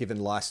get given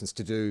license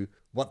to do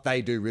what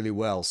they do really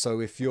well. So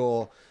if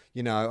you're,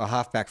 a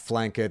halfback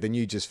flanker, then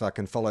you just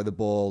fucking follow the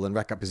ball and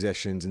rack up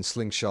possessions and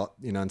slingshot,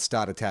 and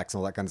start attacks and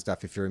all that kind of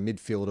stuff. If you're a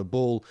midfielder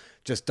bull,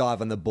 just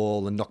dive on the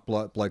ball and knock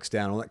blokes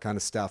down, all that kind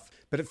of stuff.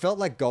 But it felt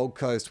like Gold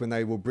Coast, when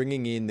they were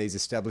bringing in these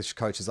established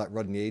coaches like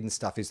Rodney Eden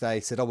stuff, is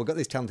they said, we've got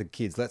these talented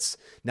kids, let's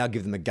now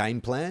give them a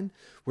game plan.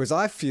 Whereas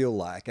I feel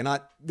like, and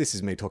this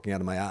is me talking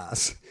out of my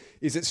ass,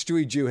 is that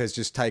Stewie Dew has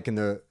just taken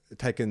the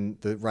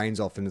reins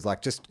off and is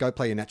like, just go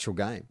play your natural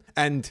game.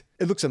 And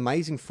it looks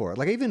amazing for it.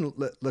 Like, even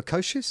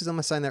Lukosius, am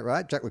I saying that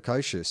right? Jack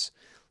Lukosius.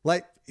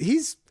 Like,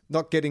 he's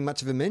not getting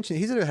much of a mention.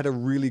 He's had a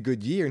really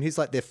good year and he's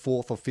like their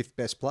fourth or fifth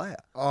best player.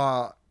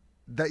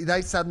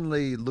 They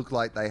suddenly look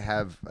like they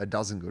have a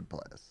dozen good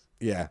players.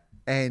 Yeah.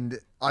 And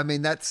I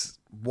mean, that's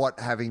what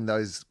having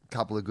those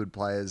couple of good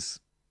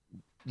players,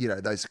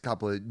 those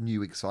couple of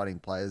new exciting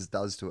players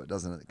does to it,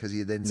 doesn't it? Because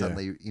you then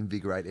suddenly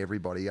invigorate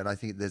everybody. And I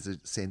think there's a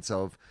sense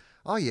of,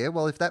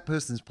 if that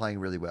person's playing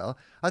really well,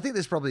 I think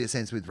there's probably a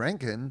sense with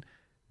Rankin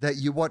that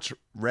you watch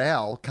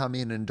Rowell come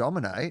in and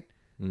dominate.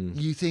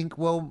 You think,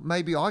 well,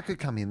 maybe I could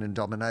come in and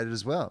dominate it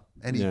as well.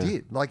 And he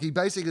did. Like, he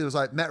basically was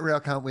like, Matt Rowell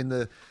can't win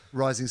the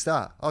Rising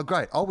Star. Oh,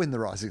 great. I'll win the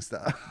Rising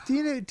Star.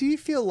 Do you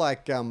feel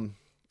like, on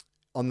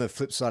the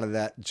flip side of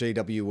that,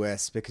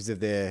 GWS, because of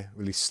their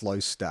really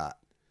slow start,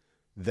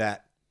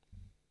 that,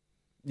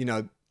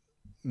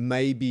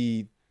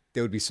 maybe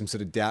there would be some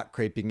sort of doubt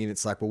creeping in?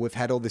 It's like, well, we've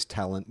had all this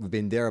talent. We've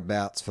been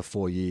thereabouts for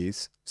 4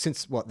 years.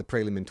 Since, the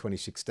prelim in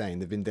 2016,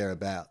 they've been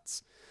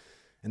thereabouts.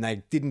 And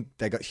they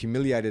got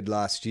humiliated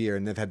last year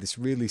and they've had this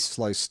really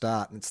slow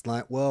start. And it's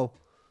like, well,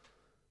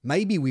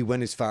 maybe we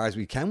went as far as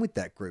we can with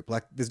that group.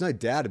 Like, there's no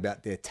doubt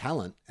about their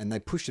talent and they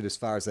pushed it as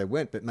far as they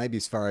went, but maybe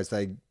as far as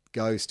they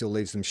go still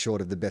leaves them short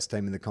of the best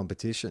team in the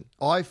competition.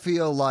 I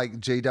feel like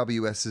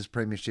GWS's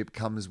premiership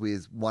comes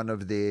with one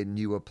of their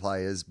newer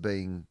players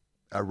being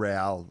a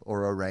Rowell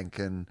or a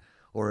Rankin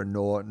or a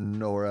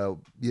Norton or a,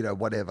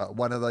 whatever,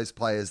 one of those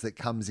players that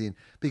comes in,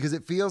 because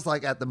it feels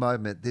like at the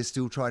moment they're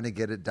still trying to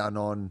get it done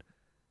on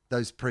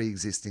those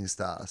pre-existing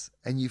stars.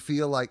 And you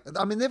feel like,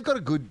 they've got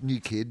a good new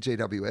kid,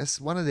 GWS.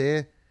 One of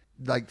their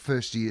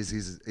first years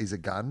is a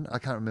gun. I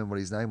can't remember what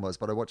his name was,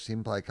 but I watched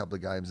him play a couple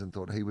of games and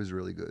thought he was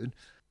really good.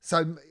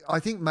 So I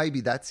think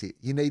maybe that's it.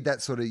 You need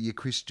that sort of your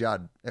Chris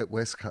Judd at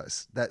West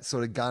Coast, that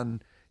sort of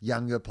gun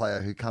younger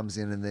player who comes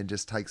in and then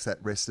just takes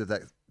that rest of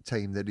that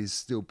team that is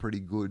still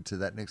pretty good to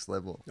that next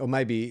level. Or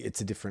maybe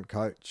it's a different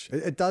coach.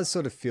 It does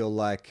sort of feel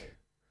like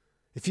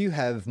if you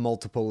have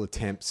multiple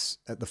attempts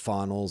at the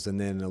finals and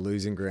then a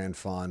losing grand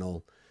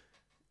final,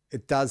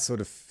 it does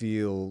sort of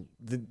feel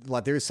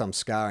like there is some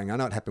scarring. I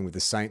know it happened with the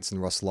Saints and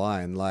Ross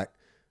Lyon. Like,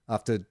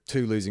 after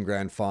 2 losing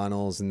grand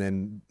finals and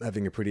then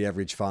having a pretty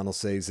average final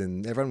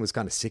season, everyone was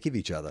kind of sick of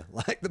each other.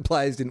 Like, the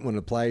players didn't want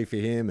to play for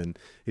him and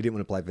he didn't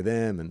want to play for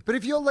them. But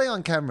if you're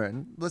Leon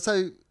Cameron, let's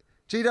say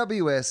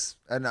GWS,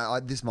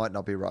 and this might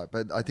not be right,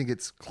 but I think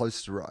it's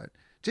close to right.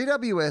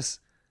 GWS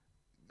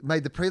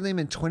made the prelim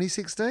in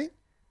 2016?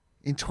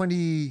 In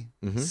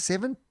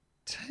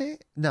 2017?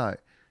 No.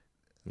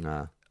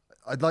 Nah.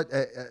 I'd like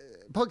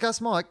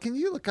Podcast Mike, can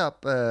you look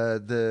up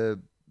the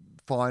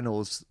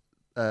finals,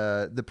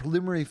 the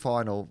preliminary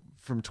final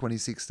from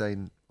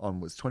 2016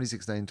 onwards.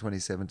 2016,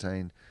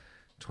 2017,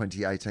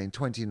 2018,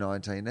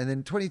 2019. And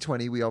then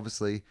 2020, we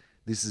obviously,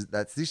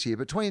 that's this year.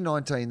 But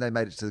 2019, they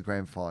made it to the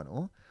grand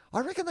final.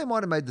 I reckon they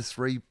might have made the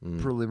 3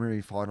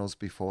 preliminary finals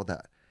before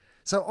that.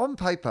 So on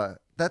paper,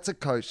 that's a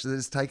coach that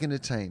has taken a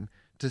team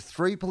to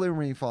 3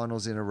 preliminary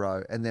finals in a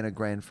row and then a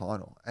grand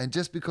final. And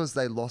just because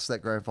they lost that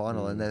grand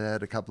final and they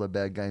had a couple of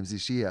bad games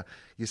this year,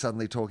 you're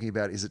suddenly talking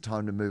about, is it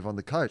time to move on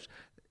the coach?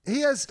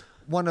 He has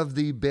one of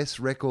the best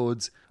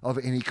records of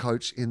any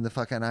coach in the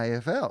fucking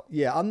AFL.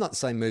 Yeah, I'm not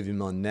saying move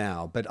him on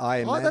now, but I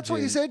imagine... Oh, that's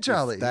what you said,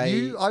 Charlie.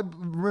 I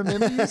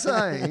remember you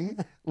saying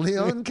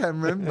Leon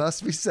Cameron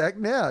must be sacked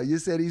now. You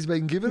said he's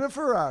been given a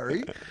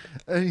Ferrari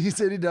and you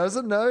said he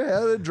doesn't know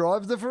how to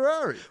drive the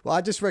Ferrari. Well, I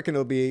just reckon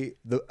it'll be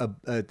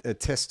a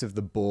test of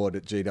the board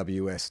at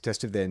GWS, a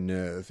test of their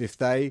nerve.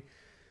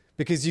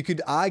 Because you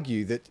could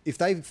argue that if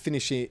they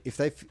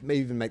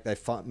even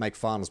make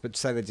finals, but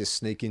say they just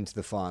sneak into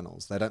the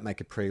finals, they don't make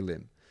a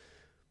prelim,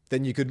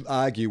 then you could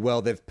argue,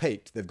 well, they've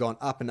peaked. They've gone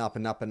up and up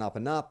and up and up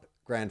and up,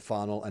 grand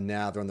final, and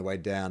now they're on the way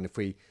down. If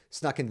we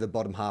snuck into the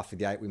bottom half of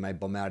the 8, we may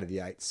bomb out of the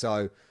 8.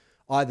 So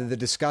either the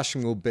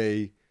discussion will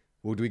be,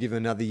 well, do we give him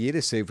another year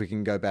to see if we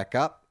can go back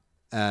up?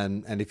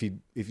 And if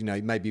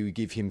maybe we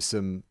give him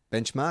some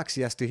benchmarks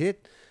he has to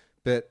hit.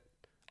 But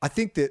I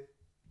think that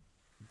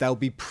they'll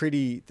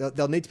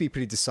need to be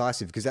pretty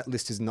decisive because that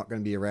list is not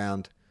going to be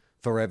around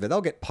forever.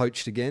 They'll get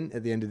poached again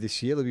at the end of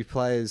this year. There'll be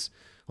players,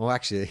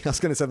 actually, I was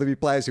going to say there'll be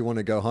players who want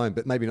to go home,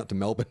 but maybe not to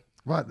Melbourne.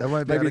 Right, they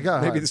won't be able to go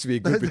home. Maybe this will be a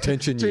good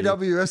retention year.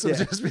 GWS will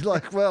just be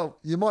like, well,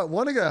 you might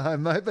want to go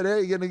home, mate, but how are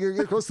you going to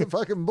get across the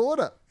fucking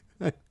border?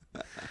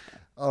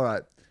 All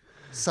right.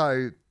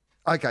 So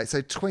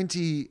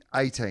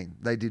 2018,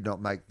 they did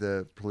not make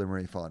the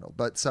preliminary final.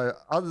 But so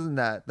other than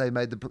that, they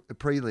made the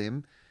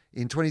prelim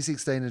in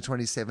 2016 and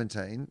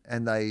 2017,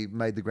 and they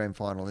made the grand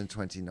final in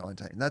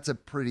 2019. That's a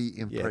pretty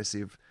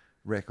impressive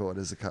record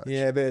as a coach.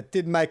 Yeah, but it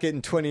didn't make it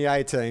in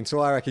 2018, so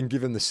I reckon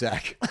give him the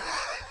sack.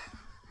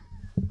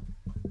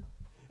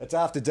 It's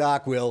after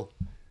dark, Will.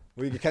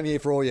 We come here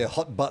for all your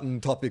hot button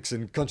topics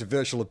and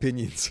controversial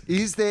opinions.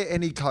 Is there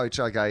any coach,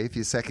 if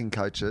you're second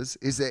coaches,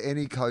 is there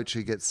any coach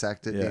who gets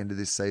sacked at the end of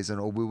this season,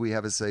 or will we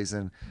have a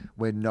season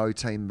where no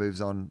team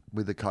moves on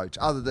with a coach,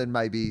 other than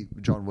maybe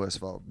John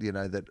Worsfold,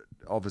 that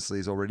obviously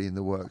is already in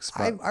the works?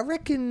 But I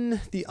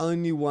reckon the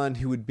only one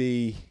who would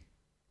be,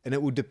 and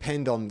it will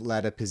depend on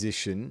ladder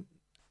position,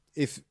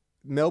 if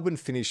Melbourne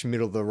finish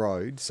middle of the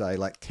road, say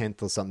like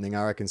 10th or something,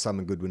 I reckon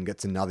Simon Goodwin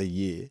gets another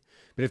year.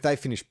 But if they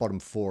finish bottom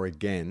 4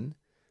 again,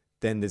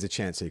 then there's a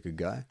chance he could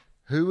go.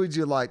 Who would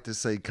you like to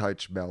see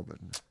coach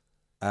Melbourne?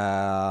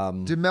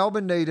 Do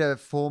Melbourne need a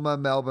former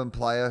Melbourne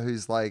player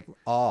who's going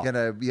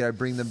to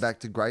bring them back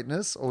to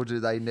greatness, or do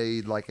they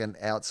need like an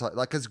outside,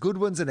 because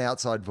Goodwin's an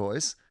outside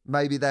voice,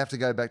 maybe they have to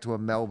go back to a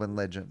Melbourne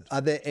legend.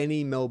 Are there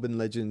any Melbourne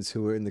legends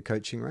who are in the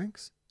coaching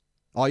ranks?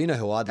 Oh, you know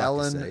who I'd like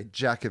Alan to see?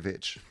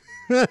 Jakovich.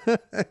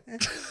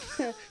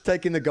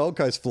 Taking the Gold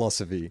Coast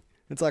philosophy.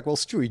 It's like, well,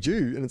 Stewie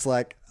Jew, and it's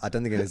like, I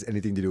don't think it has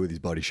anything to do with his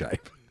body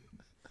shape.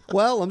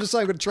 Well, I'm just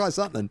saying I'm going to try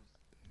something.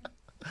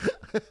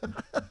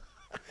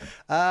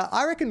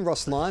 I reckon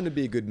Ross Lyon would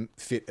be a good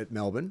fit at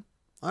Melbourne.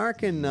 I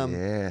reckon.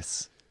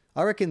 Yes.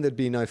 I reckon there'd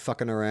be no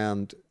fucking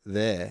around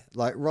there.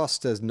 Like, Ross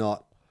does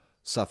not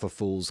suffer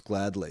fools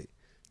gladly.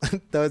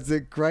 There's a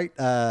great.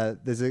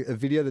 There's a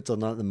video that's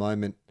online at the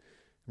moment.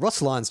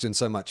 Ross Lyon's doing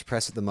so much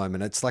press at the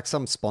moment. It's like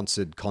some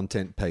sponsored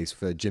content piece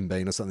for Jim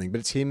Beam or something. But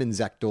it's him and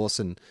Zach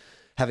Dawson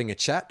having a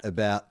chat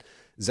about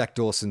Zach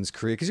Dawson's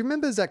career. Because you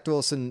remember Zach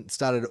Dawson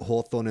started at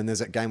Hawthorn, and there's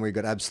that game where he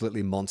got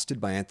absolutely monstered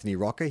by Anthony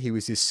Rocker. He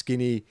was this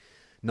skinny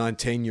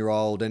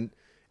 19-year-old, and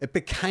it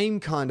became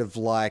kind of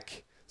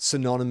like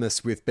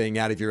synonymous with being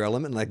out of your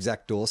element, like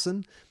Zach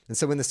Dawson. And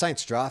so when the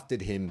Saints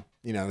drafted him,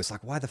 it's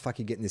like, why the fuck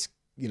are you getting this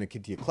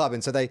kid to your club?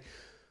 And so they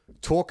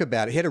talk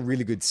about it. He had a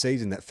really good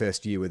season that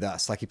first year with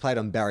us. Like, he played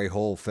on Barry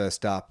Hall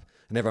first up,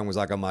 and everyone was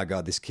like, oh my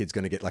God, this kid's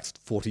going to get like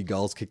 40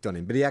 goals kicked on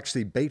him. But he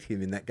actually beat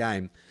him in that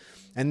game.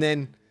 And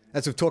then,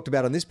 as we've talked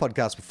about on this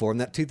podcast before, in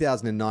that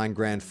 2009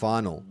 grand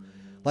final,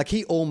 like,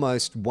 he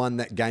almost won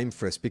that game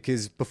for us,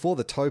 because before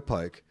the toe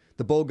poke,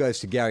 the ball goes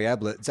to Gary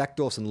Ablett. Zach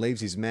Dawson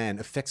leaves his man,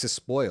 affects a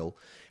spoil.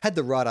 Had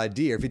the right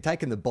idea. If he'd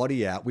taken the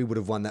body out, we would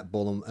have won that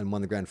ball and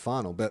won the grand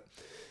final. But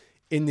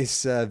in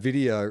this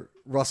video,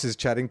 Ross is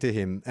chatting to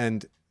him,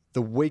 and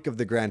the week of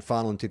the grand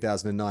final in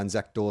 2009,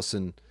 Zach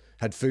Dawson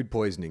had food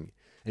poisoning.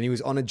 And he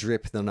was on a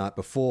drip the night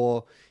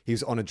before. He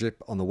was on a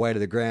drip on the way to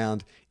the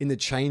ground. In the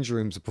change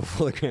rooms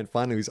before the grand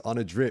final, he was on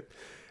a drip.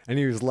 And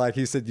he was like,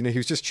 he said, he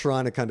was just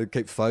trying to kind of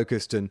keep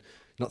focused and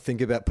not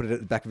think about putting it at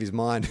the back of his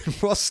mind.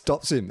 And Ross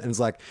stops him and is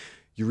like,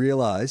 you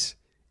realise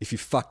if you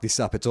fuck this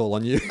up, it's all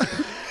on you.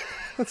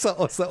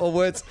 All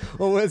words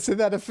to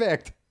that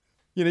effect.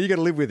 You got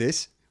to live with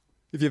this.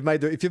 If you've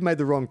made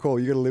the wrong call,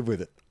 you got to live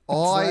with it.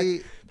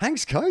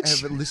 Thanks,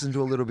 coach. I've listened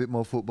to a little bit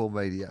more football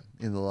media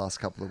in the last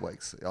couple of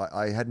weeks.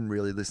 I hadn't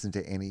really listened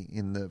to any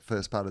in the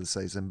first part of the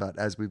season, but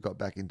as we've got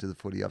back into the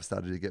footy, I've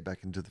started to get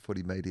back into the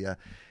footy media,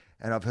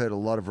 and I've heard a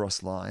lot of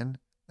Ross Lyon.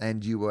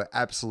 and you were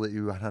absolutely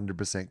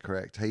 100%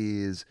 correct.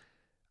 He is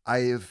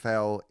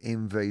AFL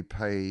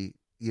MVP,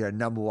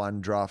 number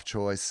one draft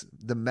choice,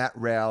 the Matt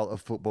Rowell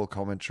of football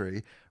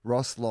commentary.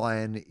 Ross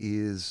Lyon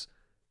is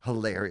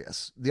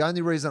hilarious. The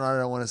only reason I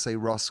don't want to see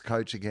Ross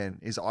coach again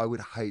is I would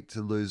hate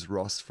to lose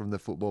Ross from the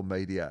football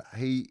media.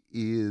 He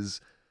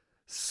is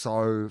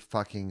so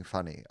fucking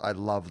funny. I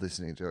love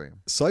listening to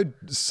him. So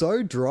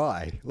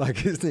dry,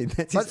 like, isn't he?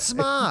 But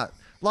smart.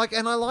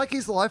 And I like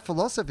his life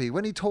philosophy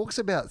when he talks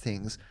about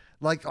things.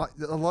 A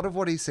lot of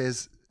what he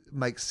says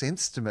makes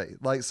sense to me.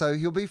 So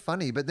he'll be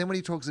funny, but then when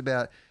he talks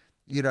about,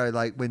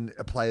 when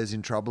a player's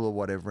in trouble or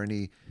whatever, and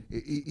he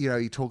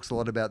talks a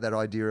lot about that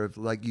idea of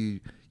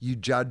you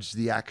judge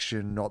the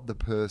action, not the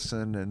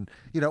person, and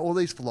all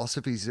these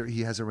philosophies that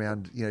he has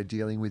around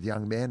dealing with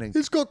young men. And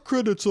he's got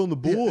credits on the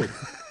board.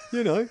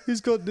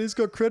 He's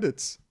got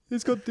credits.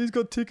 He's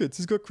got tickets.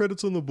 He's got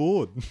credits on the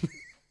board.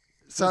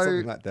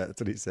 Something like that.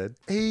 That's what he said.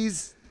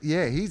 He's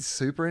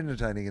super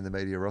entertaining in the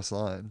media, Ross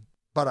Lyon.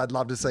 But I'd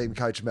love to see him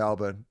coach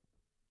Melbourne,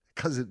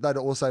 because that'd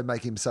also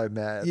make him so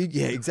mad.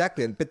 Yeah,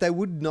 exactly. But they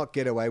would not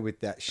get away with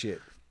that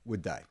shit,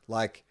 would they?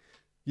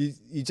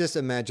 You just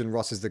imagine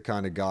Ross is the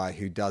kind of guy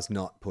who does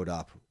not put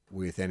up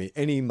with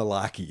any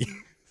malarkey.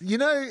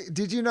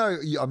 Did you know,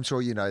 I'm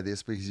sure you know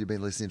this because you've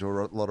been listening to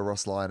a lot of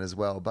Ross Lyon as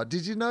well, but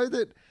did you know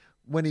that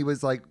when he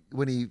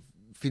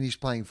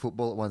finished playing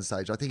football at one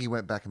stage, I think he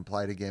went back and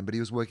played again, but he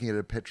was working at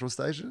a petrol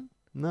station?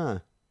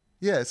 No.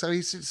 Yeah, so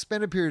he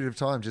spent a period of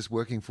time just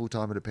working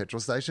full-time at a petrol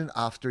station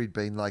after he'd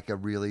been a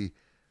really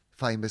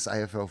famous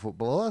AFL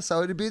footballer.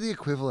 So it'd be the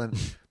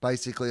equivalent,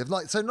 basically, of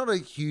so not a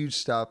huge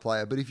star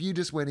player, but if you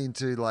just went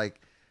into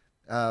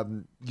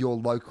your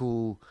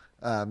local,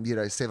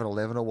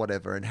 7-Eleven or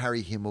whatever, and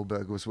Harry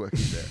Himmelberg was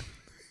working there.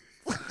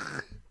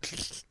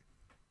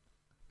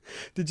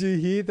 Did you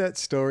hear that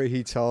story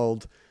he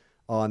told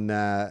on,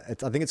 I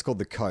think it's called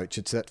The Coach.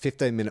 It's that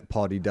 15-minute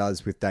pod he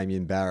does with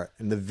Damien Barrett.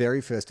 In the very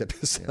first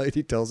episode,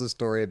 he tells a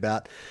story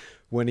about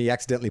when he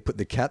accidentally put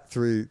the cat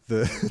through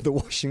the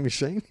washing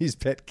machine, his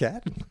pet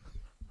cat.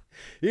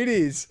 It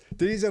is.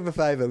 Do yourself a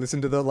favour,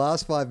 listen to the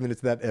last 5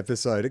 minutes of that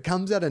episode. It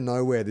comes out of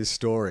nowhere, this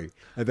story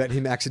about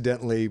him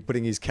accidentally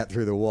putting his cat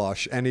through the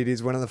wash, and it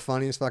is one of the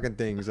funniest fucking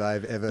things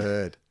I've ever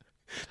heard.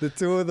 The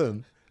two of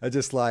them are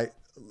just they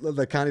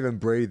can't even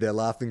breathe. They're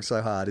laughing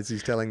so hard as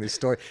he's telling this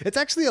story. It's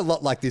actually a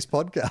lot like this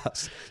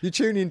podcast. You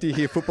tune in to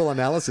hear football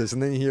analysis,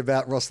 and then you hear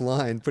about Ross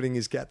Lyon putting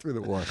his cat through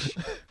the wash.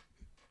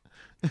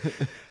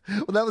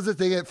 Well, that was the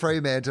thing at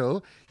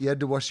Fremantle. You had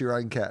to wash your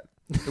own cat.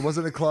 It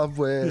wasn't a club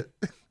where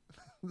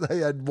they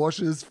had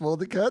washers for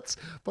the cats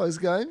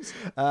post games.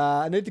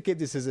 I need to keep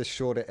this as a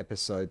shorter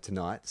episode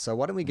tonight. So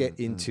why don't we get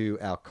into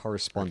our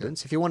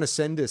correspondence? Okay. If you want to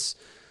send us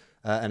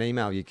an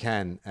email, you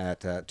can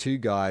at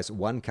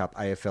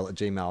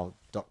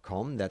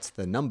 2guys1cupafl@gmail.com. That's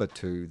the number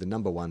 2, the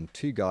number 1,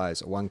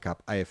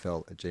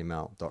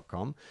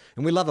 2guys1cupafl@gmail.com.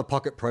 And we love a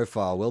pocket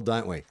profile, Will,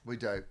 don't we? We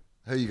do.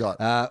 Who you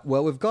got?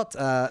 Well, we've got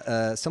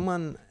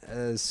someone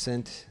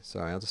sent...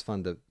 Sorry, I'll just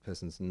find the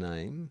person's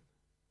name.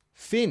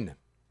 Finn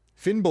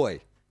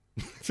Boy.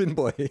 Finn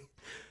Boy.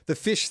 The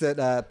fish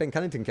that Ben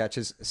Cunnington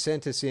catches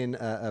sent us in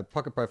a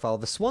pocket profile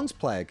of a Swans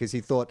player because he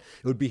thought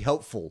it would be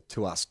helpful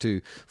to us to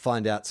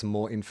find out some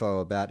more info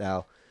about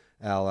our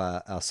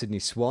Sydney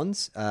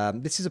Swans.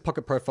 This is a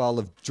pocket profile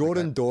of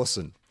Jordan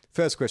Dawson.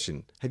 First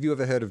question, have you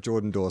ever heard of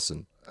Jordan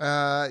Dawson?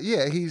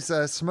 Yeah, he's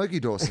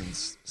Smokey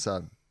Dawson's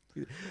son.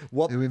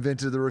 Who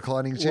invented the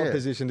reclining chair. What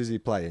position does he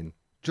play in?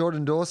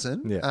 Jordan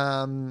Dawson.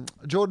 Yeah.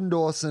 Jordan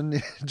Dawson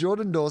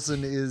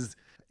is...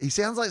 He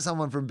sounds like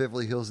someone from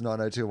Beverly Hills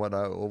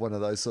 90210 or one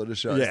of those sort of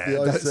shows.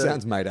 Yeah, that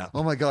sounds made up.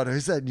 Oh my God,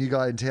 who's that new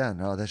guy in town?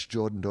 Oh, that's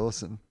Jordan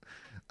Dawson.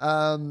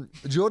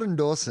 Jordan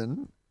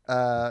Dawson,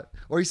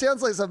 or he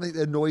sounds like something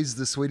that noise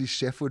the Swedish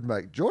chef would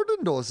make. Jordan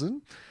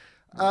Dawson.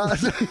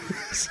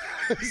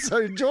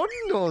 So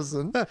Jordan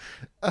Dawson,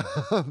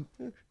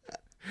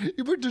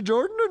 you put to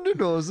Jordan under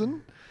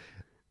Dawson.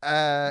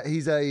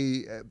 He's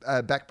a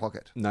back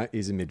pocket. No,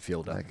 he's a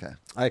midfielder.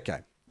 Okay.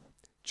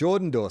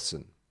 Jordan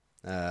Dawson.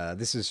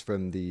 This is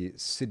from the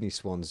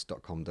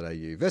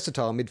sydneyswans.com.au.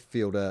 Versatile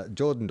midfielder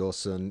Jordan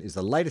Dawson is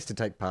the latest to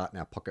take part in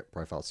our Pocket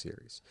Profile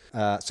series.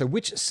 So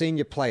which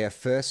senior player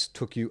first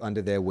took you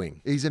under their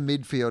wing? He's a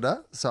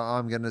midfielder, so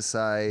I'm going to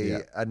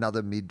say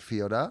another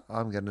midfielder.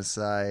 I'm going to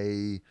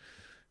say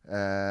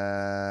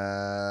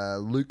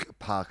Luke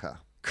Parker.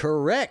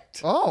 Correct.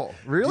 Oh,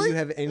 really? Do you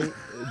have any...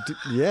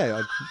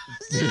 yeah.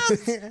 Yes! I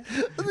think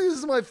this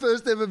is my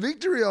first ever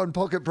victory on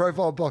Pocket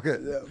Profile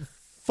Pocket.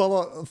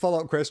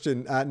 Follow-up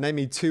question. Name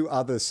me 2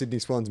 other Sydney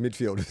Swans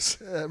midfielders.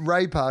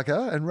 Ray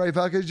Parker and Ray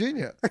Parker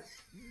Jr.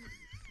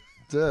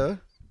 Duh.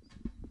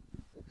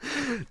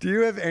 Do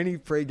you have any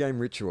pre-game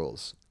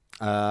rituals?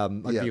 I'll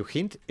give you a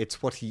hint.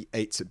 It's what he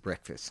eats at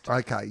breakfast.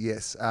 Okay,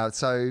 yes.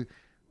 We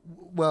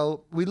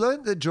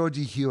learned that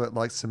Georgie Hewitt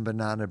likes some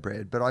banana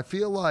bread, but I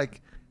feel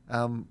like,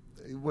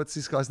 what's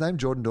this guy's name?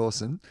 Jordan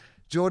Dawson.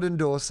 Jordan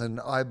Dawson,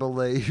 I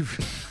believe...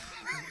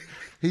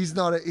 He's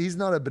not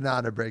a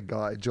banana bread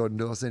guy, Jordan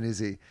Dawson, is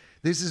he?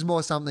 This is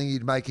more something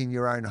you'd make in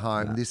your own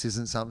home. This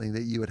isn't something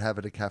that you would have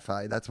at a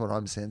cafe. That's what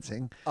I'm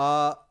sensing.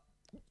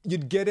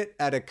 You'd get it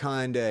at a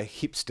kind of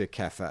hipster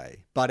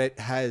cafe, but it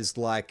has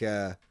like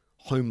a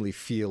homely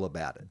feel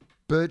about it.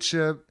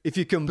 Berkshire If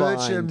you combine...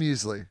 Berkshire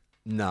muesli.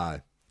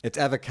 No. It's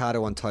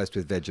avocado on toast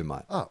with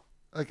Vegemite. Oh,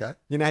 okay.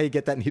 You know how you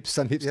get that in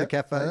some hipster Yep,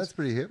 cafes? that's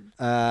pretty hip.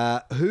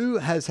 Who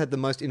has had the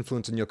most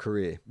influence on your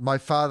career? My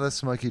father,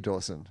 Smokey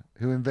Dawson,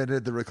 who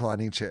invented the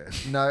reclining chair.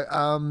 No,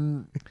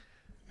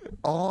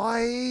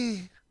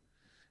 I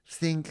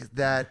think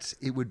that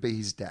it would be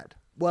his dad.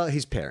 Well,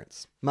 his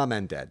parents, mum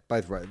and dad,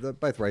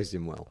 both raised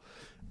him well.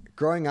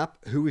 Growing up,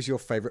 who was your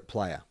favourite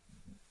player?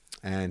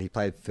 And he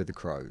played for the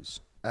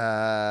Crows.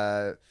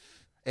 Andrew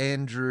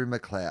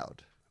McLeod.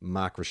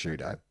 Mark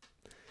Rashudo.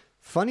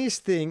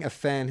 Funniest thing a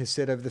fan has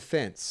said over the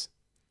fence.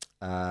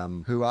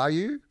 Who are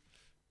you?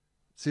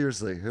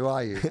 Seriously, who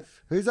are you?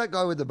 Who's that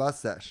guy with the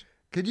mustache?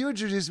 Could you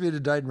introduce me to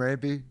Dane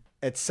Rampy?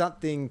 It's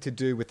something to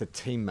do with a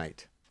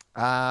teammate.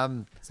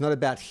 Okay, It's not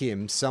about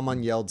him.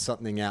 Someone yelled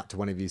something out to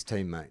one of his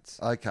teammates.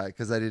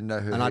 because they didn't know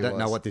who And he I don't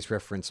know was. what this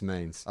reference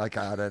means.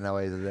 Okay, I don't know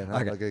either then. I'm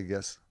Okay. not going to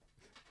guess.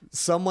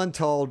 Someone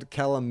told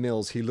Callum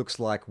Mills he looks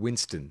like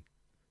Winston.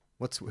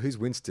 Who's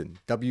Winston?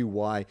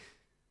 WYNSTAN?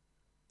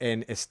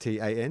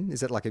 Is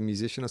that like a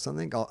musician or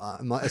something?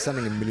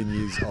 Something a million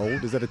years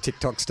old? Is that a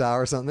TikTok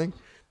star or something?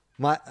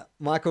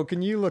 Michael,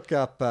 can you look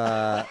up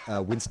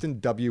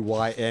Winston?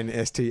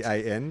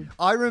 WYNSTAN?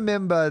 I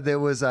remember there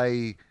was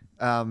a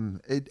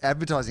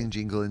advertising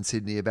jingle in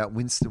Sydney about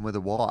Winston with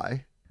a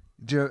Y.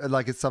 Do you know,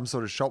 like it's some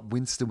sort of shop,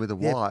 Winston with a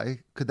Y.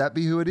 Could that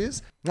be who it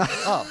is?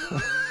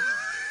 Oh,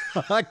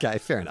 Okay,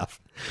 fair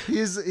enough.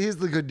 here's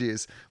the good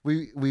news.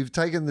 We've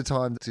taken the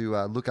time to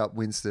look up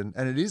Winston,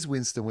 and it is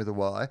Winston with a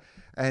Y,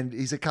 and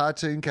he's a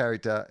cartoon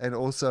character and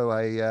also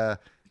a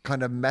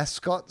kind of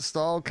mascot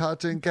style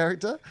cartoon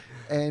character.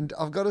 And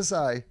I've got to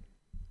say,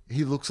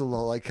 he looks a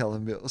lot like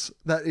Callum Mills.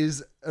 That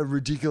is a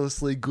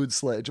ridiculously good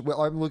sledge.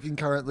 Well, I'm looking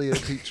currently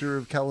at a picture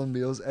of Callum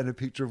Mills and a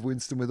picture of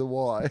Winston with a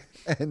Y,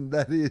 and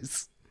that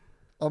is,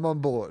 I'm on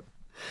board.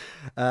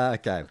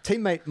 Okay.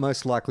 Teammate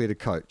most likely to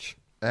coach?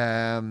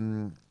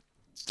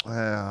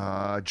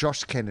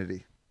 Josh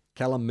Kennedy.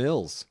 Callum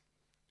Mills.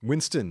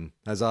 Winston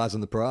has eyes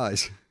on the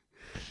prize.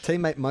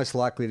 Teammate most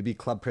likely to be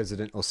club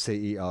president or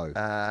CEO?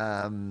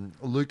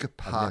 Luca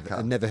Parker.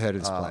 I've never heard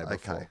of this player okay.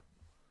 before.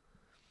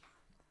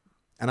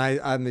 And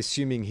I'm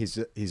assuming he's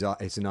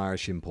an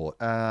Irish import,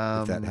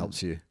 if that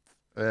helps you.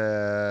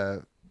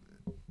 No,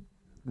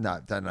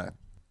 don't know.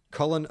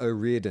 Colin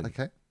O'Riordan.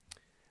 Okay.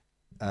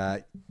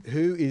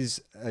 Who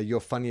is your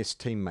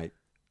funniest teammate?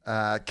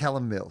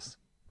 Callum Mills.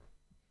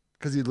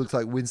 Because he looks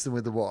like Winston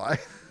with a Y.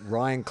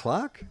 Ryan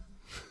Clark?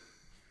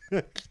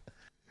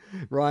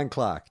 Ryan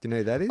Clark. Do you know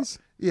who that is?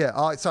 Yeah.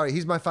 Oh, sorry.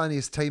 He's my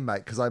funniest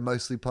teammate because I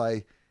mostly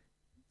play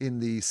in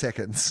the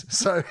seconds.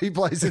 So he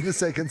plays in the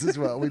seconds as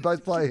well. We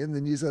both play in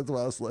the New South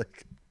Wales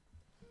League.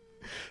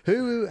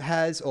 Who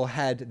has or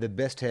had the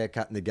best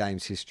haircut in the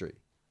game's history?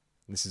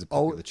 This is a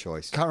popular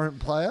choice. Current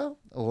player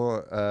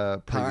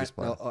or previous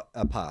player?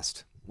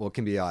 Past. Well, it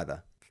can be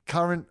either.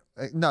 Current.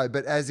 No,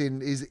 but as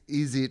in, is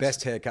it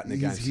Best haircut in the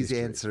game's his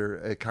history.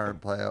 answer a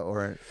current player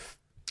or a...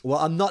 Well,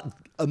 I'm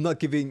not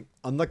giving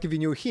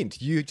you a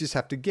hint. You just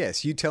have to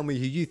guess. You tell me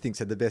who you think's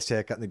had the best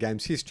haircut in the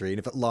game's history, and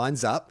if it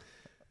lines up,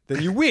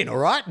 then you win. All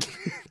right?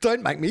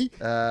 Don't make me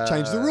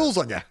change the rules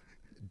on you.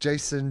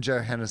 Jason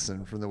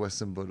Johannesson from the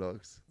Western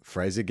Bulldogs.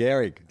 Fraser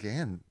Gehrig.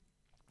 Again.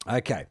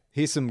 Okay,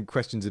 here's some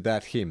questions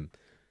about him.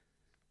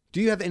 Do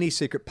you have any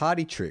secret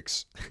party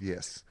tricks?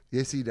 Yes.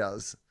 Yes, he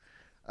does.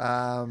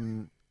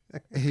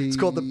 It's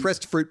called the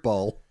pressed fruit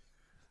bowl.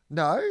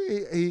 No,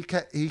 he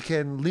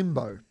can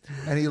limbo,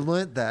 and he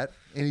learnt that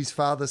in his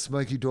father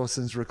Smokey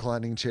Dawson's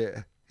reclining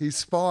chair. His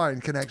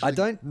spine can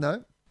actually.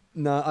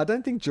 No, I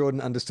don't think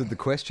Jordan understood the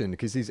question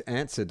because his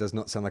answer does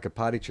not sound like a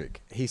party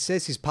trick. He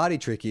says his party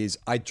trick is,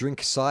 I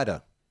drink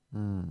cider.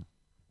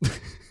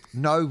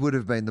 No would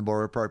have been the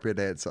more appropriate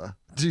answer.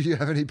 Do you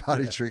have any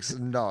party tricks?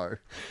 No.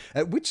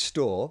 At which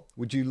store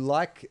would you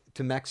like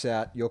to max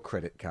out your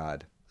credit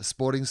card? A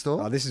sporting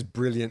store? Oh, this is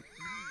brilliant.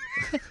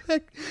 I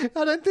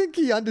don't think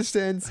he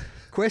understands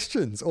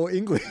questions or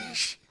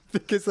English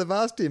because they've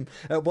asked him,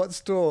 at what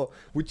store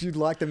would you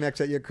like to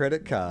max out your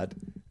credit card?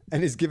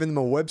 And he's given them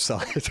a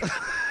website.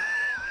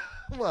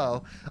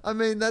 Well, I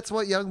mean, that's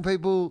what young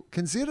people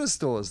consider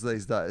stores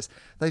these days.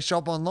 They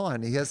shop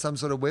online. He has some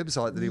sort of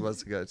website that he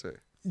wants to go to.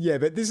 Yeah,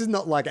 but this is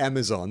not like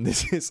Amazon.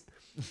 It's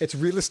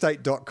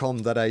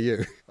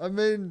realestate.com.au. I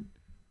mean,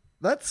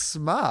 that's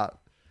smart.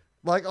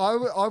 Like,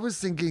 I was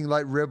thinking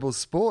like Rebel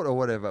Sport or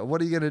whatever.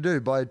 What are you going to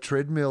do? Buy a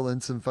treadmill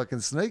and some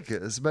fucking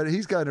sneakers? But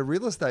he's going to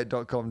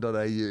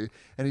realestate.com.au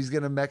and he's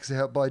going to max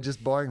out by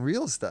just buying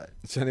real estate.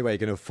 It's the only way you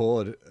can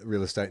afford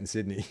real estate in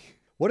Sydney.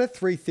 What are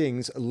 3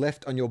 things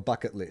left on your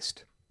bucket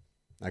list?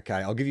 Okay,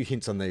 I'll give you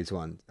hints on these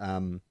ones.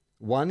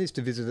 One is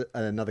to visit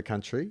another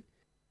country.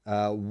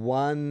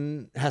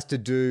 One has to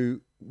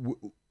do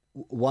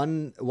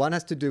one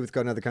has to do with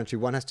going to another country.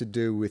 One has to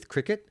do with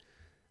cricket,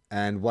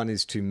 and one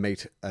is to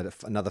meet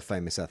another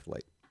famous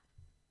athlete.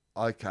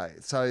 Okay,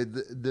 so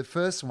the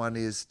first one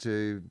is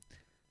to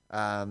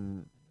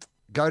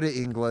go to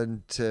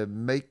England to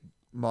meet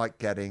Mike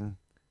Gatting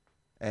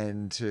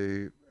and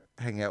to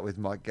hang out with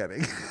Mike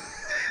Gatting.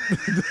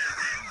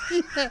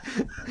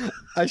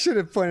 I should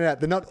have pointed out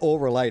they're not all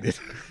related,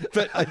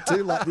 but I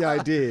do like the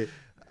idea.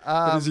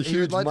 There's a he would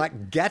huge like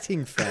Mike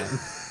Gatting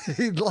fan.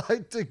 He'd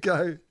like to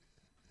go.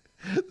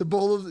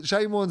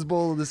 Shane Warne's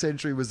ball of the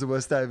century was the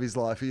worst day of his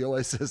life. He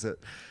always says it.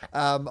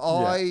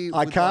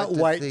 I can't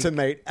wait to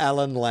meet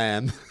Alan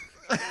Lamb.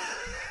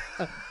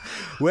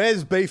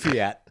 Where's Beefy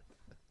at?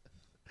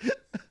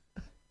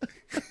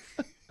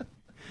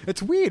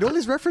 It's weird. All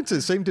his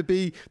references seem to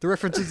be the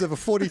references of a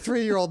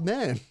 43-year-old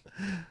man.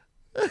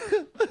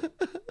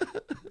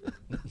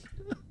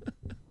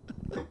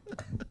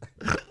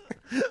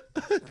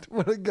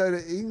 want to go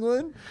to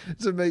England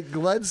to meet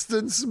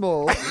Gladstone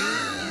Small.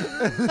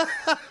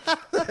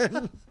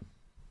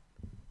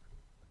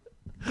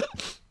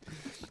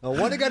 I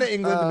want to go to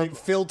England to meet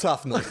Phil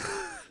Tufnell.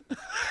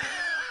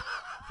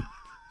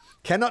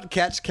 Cannot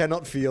catch,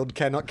 cannot field,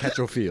 cannot catch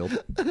or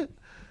field.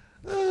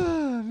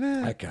 Oh,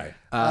 man. Okay.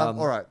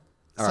 All right.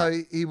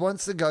 So he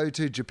wants to go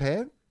to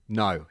Japan.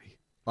 No,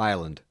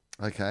 Ireland.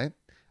 Okay.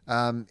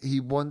 He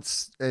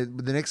wants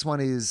the next one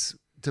is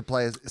to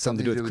play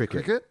something to do with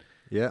cricket.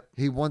 Yeah.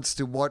 He wants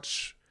to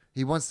watch.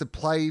 He wants to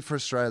play for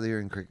Australia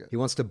in cricket. He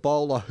wants to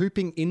bowl a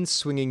hooping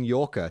in-swinging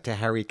Yorker to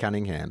Harry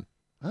Cunningham.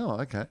 Oh,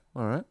 okay.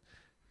 All right.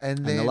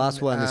 And the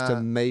last one is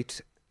to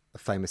meet a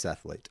famous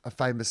athlete, a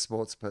famous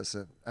sports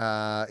person.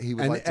 He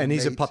would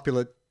he's a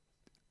popular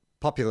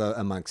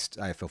amongst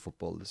AFL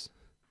footballers.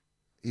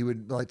 He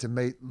would like to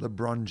meet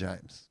LeBron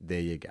James. There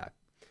you go.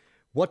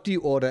 What do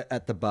you order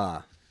at the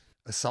bar?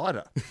 A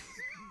cider.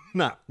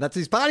 No, that's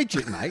his party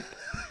trick, mate.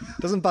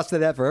 Doesn't bust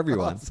it out for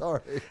everyone. Oh,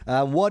 sorry.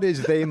 What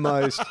is the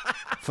most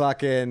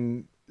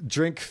fucking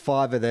drink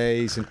 5 of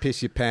these and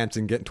piss your pants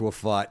and get into a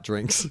fight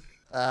drinks?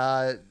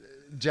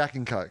 Jack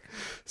and Coke.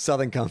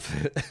 Southern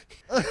Comfort.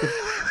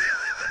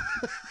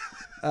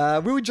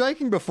 We were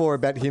joking before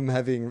about him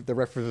having the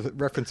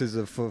references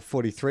of a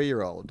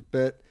 43-year-old,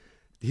 but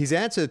his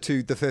answer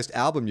to the first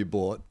album you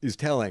bought is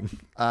telling.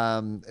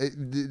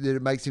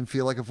 It makes him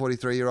feel like a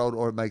 43-year-old,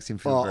 or it makes him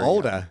feel very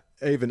older. young?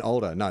 Even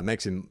older. No, it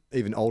makes him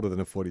even older than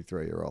a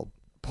 43-year-old.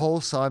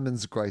 Paul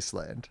Simon's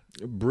Graceland.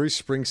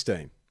 Bruce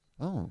Springsteen.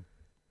 Oh.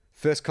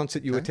 First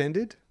concert you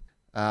attended?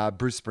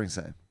 Bruce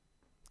Springsteen.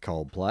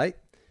 Coldplay.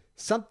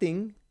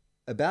 Something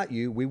about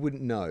you we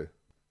wouldn't know.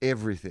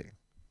 Everything.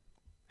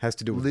 Has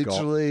to do with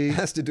literally golf.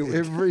 Has to do with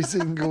every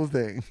single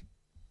thing.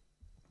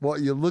 What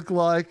you look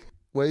like,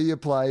 where you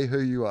play, who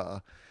you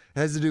are. It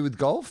has to do with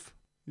golf?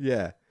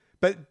 Yeah.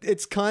 But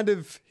it's kind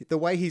of, the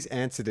way he's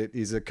answered it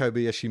is a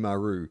Kobayashi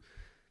Maru.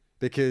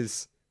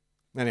 Because,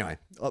 anyway,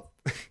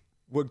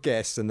 we'll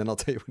guess and then I'll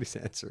tell you what his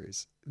answer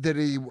is. That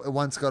he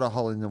once got a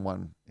hole in the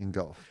one in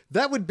golf.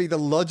 That would be the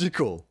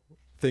logical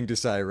thing to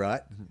say,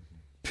 right?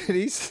 But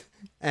his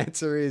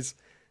answer is,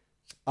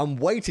 I'm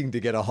waiting to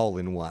get a hole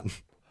in one.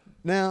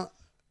 Now,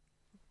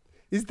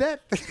 is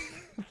that...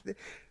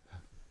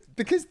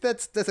 because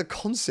that's a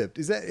concept.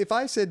 Is that, if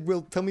I said,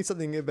 Will, tell me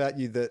something about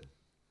you that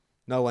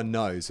no one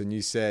knows, and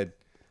you said,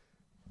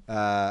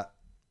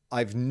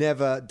 I've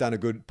never done a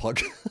good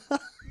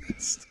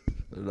podcast.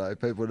 No,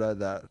 people know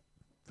that.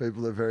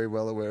 People are very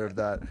well aware of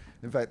that.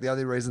 In fact, the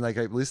only reason they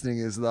keep listening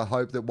is the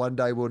hope that one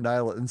day we'll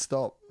nail it and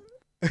stop.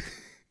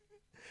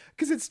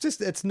 Because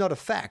it's not a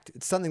fact.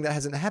 It's something that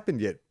hasn't happened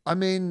yet. I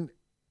mean,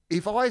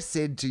 if I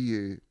said to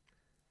you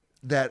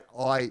that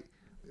the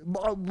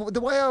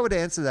way I would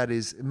answer that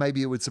is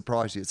maybe it would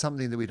surprise you. It's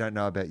something that we don't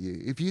know about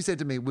you. If you said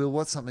to me, Will,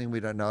 what's something we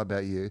don't know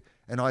about you?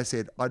 And I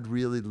said, I'd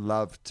really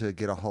love to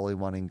get a hole in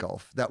one in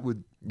golf. That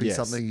would be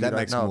something you don't know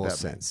about. That makes more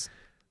sense.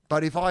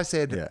 But if I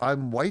said,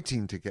 I'm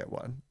waiting to get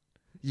one,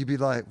 you'd be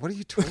like, what are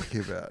you talking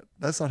about?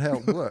 That's not how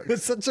it works.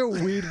 It's such a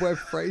weird way of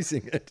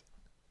phrasing it.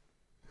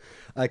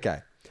 Okay.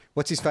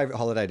 What's his favourite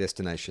holiday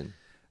destination?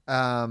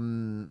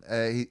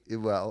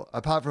 Well,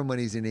 apart from when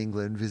he's in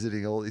England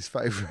visiting all his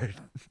favourite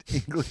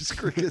English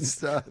cricket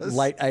stars.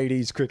 Late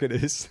 80s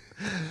cricketers.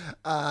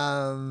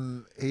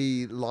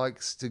 He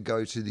likes to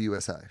go to the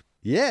USA.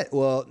 Yeah,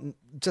 well,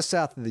 just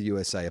south of the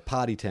USA, a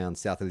party town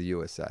south of the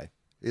USA.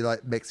 He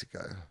like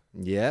Mexico.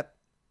 Yep.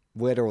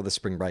 Where do all the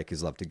spring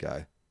breakers love to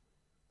go?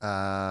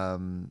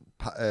 No,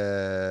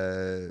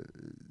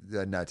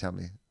 tell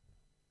me.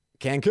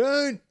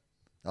 Cancun.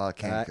 Oh,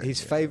 Cancun.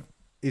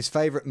 His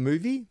favourite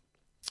movie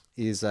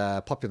is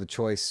a popular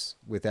choice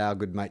with our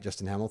good mate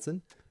Justin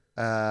Hamilton.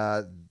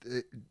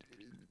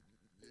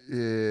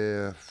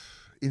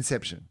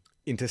 Inception.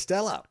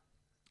 Interstellar.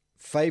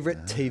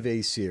 Favourite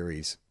TV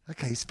series.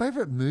 Okay, his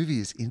favourite movie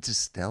is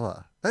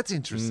Interstellar. That's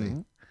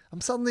interesting.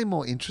 I'm suddenly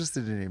more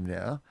interested in him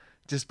now,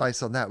 just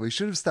based on that. We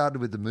should have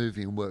started with the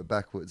movie and worked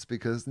backwards,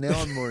 because now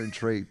I'm more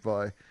intrigued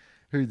by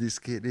who this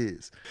kid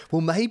is.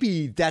 Well,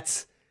 maybe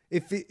that's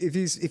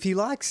if he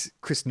likes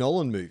Chris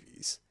Nolan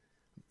movies,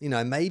 you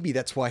know, maybe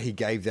that's why he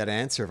gave that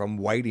answer. If I'm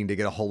waiting to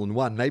get a hole in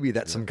one, maybe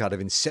that's some kind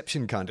of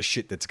Inception kind of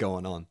shit that's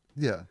going on.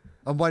 Yeah.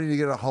 I'm waiting to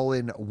get a hole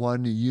in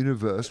one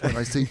universe when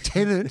I see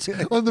Tenet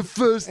on the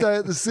first day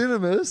at the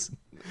cinemas.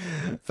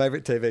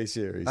 Favorite TV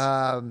series?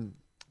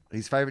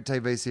 His favorite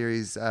TV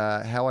series,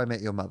 How I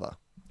Met Your Mother.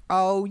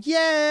 Oh,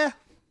 yeah.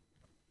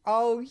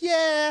 Oh,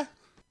 yeah.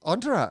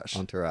 Entourage.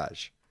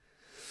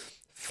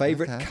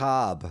 Favorite Okay.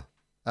 carb?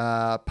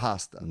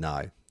 Pasta.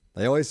 No.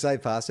 They always say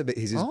pasta, but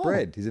he's his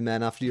bread. He's a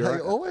man after your They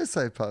own always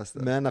say pasta.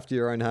 man after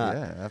your own heart.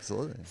 Yeah,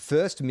 absolutely.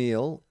 First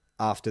meal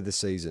after the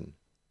season.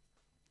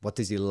 What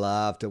does he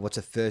love to? What's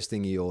the first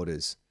thing he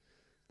orders?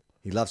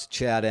 He loves to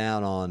chow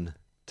down on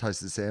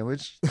Toasted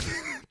sandwich.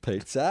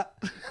 pizza.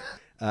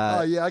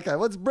 Oh, yeah, okay.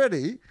 What's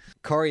bready?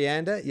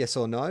 Coriander, yes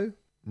or no?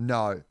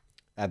 No.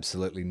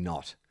 Absolutely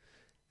not.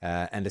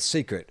 And a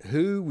secret.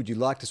 Who would you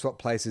like to swap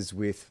places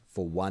with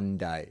for one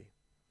day?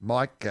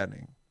 Mike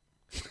Gunning.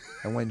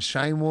 And when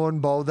Shane Warne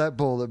bowled that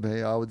ball at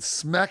me, I would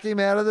smack him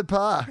out of the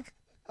park.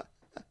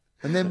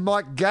 And then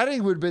Mike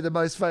Gunning would be the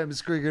most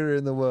famous cricketer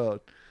in the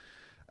world.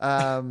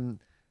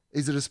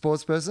 Is it a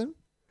sports person?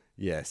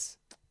 Yes.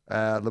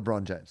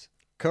 LeBron James.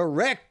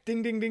 Correct.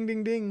 Ding, ding, ding,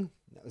 ding, ding.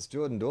 That was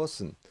Jordan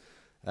Dawson.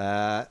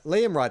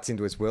 Liam writes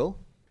into us, Will.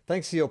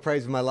 Thanks for your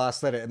praise of my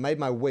last letter. It made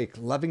my week.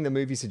 Loving the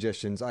movie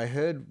suggestions. I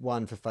heard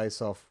one for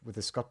Face Off with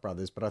the Scott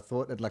brothers, but I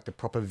thought I'd like a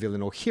proper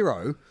villain or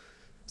hero.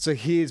 So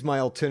here's my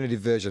alternative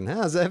version.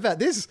 How's that about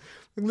this?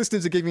 The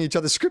listeners are giving each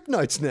other script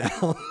notes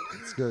now.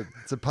 It's good.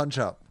 It's a punch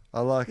up.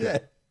 I like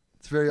it.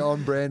 It's very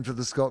on brand for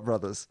the Scott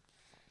brothers.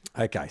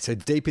 Okay, so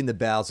deep in the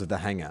bowels of the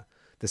hangar,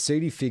 the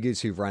seedy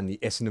figures who run the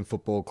Essendon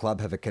Football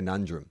Club have a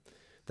conundrum.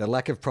 The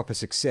lack of proper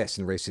success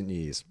in recent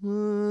years. I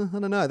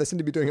don't know. They seem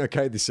to be doing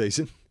okay this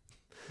season.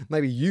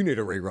 Maybe you need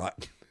a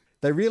rewrite.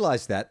 They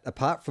realised that,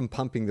 apart from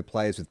pumping the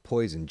players with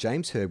poison,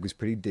 James Hird was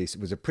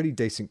a pretty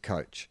decent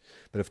coach.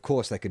 But of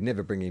course, they could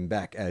never bring him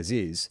back as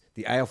is.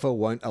 The AFL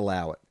won't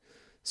allow it.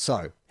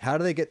 So, how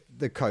do they get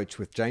the coach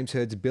with James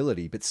Hird's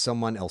ability but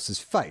someone else's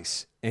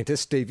face? Enter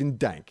Stephen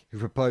Dank, who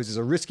proposes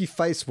a risky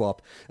face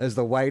swap as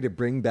the way to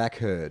bring back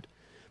Hird.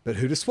 But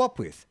who to swap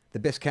with? The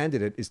best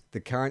candidate is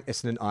the current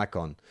Essendon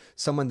icon,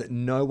 someone that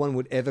no one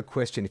would ever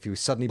question if he was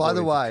suddenly brought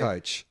in to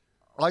coach.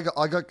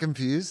 I got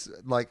confused.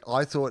 Like,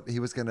 I thought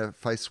he was going to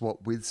face swap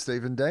with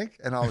Stephen Dank,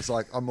 and I was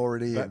like, I'm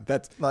already in.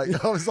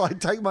 I was like,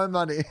 take my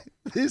money.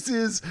 This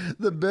is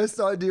the best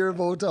idea of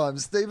all time.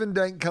 Stephen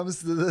Dank comes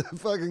to the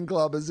fucking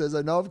club and says,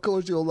 I know I've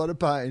caused you a lot of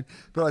pain,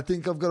 but I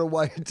think I've got a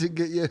way to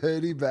get your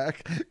Hurdy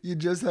back. You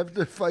just have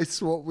to face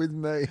swap with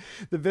me.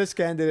 The best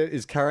candidate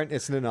is current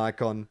Essendon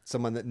icon,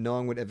 someone that no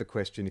one would ever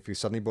question if he was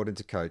suddenly brought in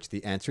to coach.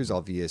 The answer is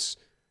obvious,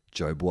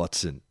 Jobe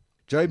Watson.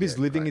 Jobe is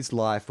living his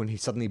life when he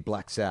suddenly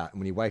blacks out, and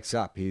when he wakes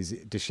up, he's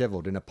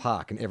dishevelled in a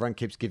park, and everyone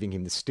keeps giving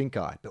him the stink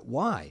eye. But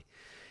why?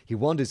 He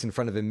wanders in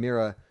front of a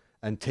mirror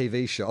and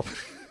TV shop,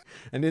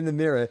 and in the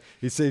mirror,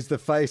 he sees the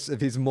face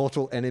of his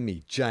mortal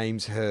enemy,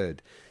 James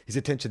Hird. His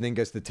attention then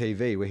goes to the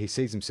TV, where he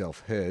sees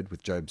himself, Hird,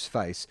 with Jobe's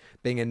face,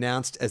 being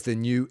announced as the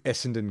new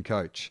Essendon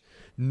coach.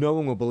 No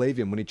one will believe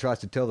him when he tries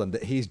to tell them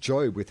that he's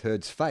Jobe with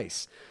Hird's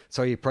face,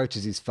 so he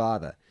approaches his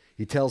father.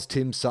 He tells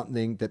Tim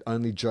something that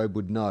only Jobe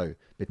would know,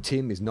 but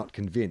Tim is not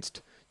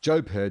convinced.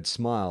 Jobe Hird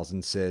smiles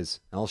and says,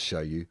 I'll show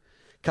you.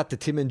 Cut to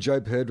Tim and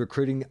Jobe Hird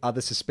recruiting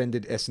other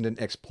suspended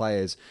Essendon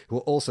ex-players who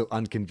are also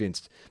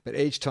unconvinced, but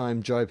each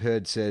time Jobe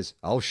Hird says,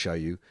 I'll show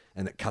you,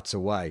 and it cuts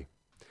away.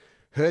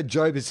 Hird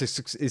Jobe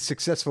is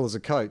successful as a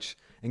coach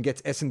and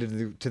gets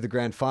Essendon to the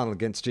grand final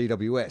against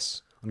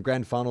GWS. On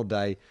grand final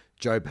day,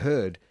 Jobe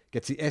Hird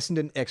gets the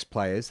Essendon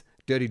ex-players,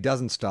 Dirty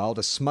Dozen style,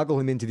 to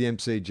smuggle him into the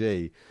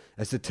MCG.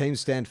 As the teams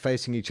stand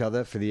facing each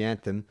other for the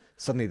anthem,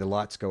 suddenly the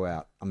lights go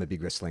out. I'm a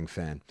big wrestling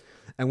fan.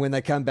 And when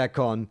they come back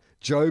on,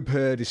 Jobe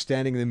Hird is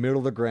standing in the middle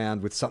of the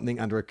ground with something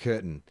under a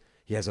curtain.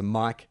 He has a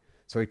mic,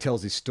 so he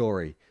tells his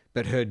story.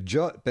 But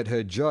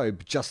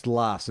Jobe just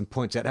laughs and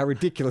points out how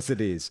ridiculous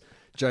it is.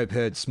 Jobe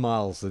Hird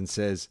smiles and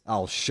says,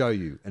 I'll show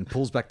you, and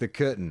pulls back the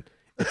curtain.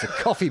 It's a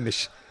coffee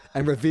machine,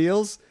 and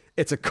reveals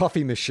it's a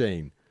coffee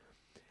machine.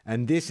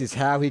 And this is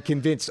how he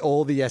convinced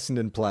all the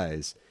Essendon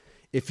players.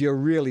 If you're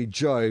really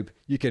Jobe,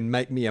 you can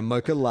make me a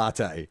mocha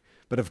latte.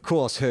 But of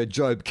course,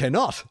 Jobe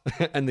cannot,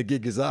 and the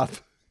gig is up.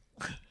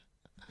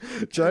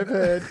 Jobe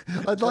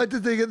Hird. I'd like to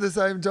think at the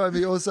same time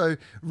he also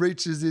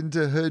reaches into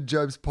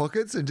Jobe's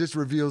pockets and just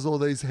reveals all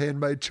these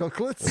handmade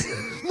chocolates.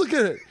 Look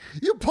at it.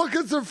 Your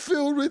pockets are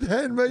filled with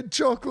handmade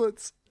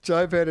chocolates.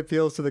 Jobe Hird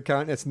appeals to the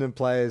current Essendon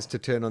players to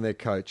turn on their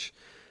coach.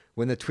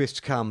 When the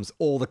twist comes,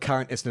 all the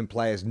current Essendon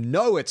players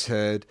know it's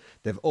Hird.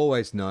 They've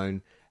always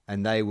known,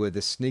 and they were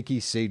the sneaky,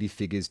 seedy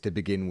figures to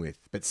begin with.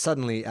 But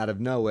suddenly, out of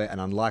nowhere, an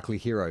unlikely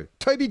hero,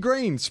 Toby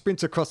Green,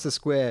 sprints across the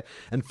square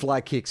and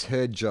fly kicks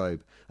Hird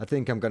Jobe. I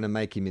think I'm going to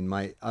make him in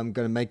my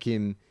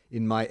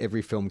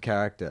every film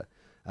character,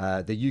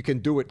 the "You Can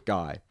Do It"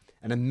 guy.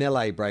 And a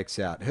melee breaks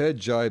out. Hird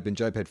Jobe and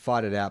Jobe Hird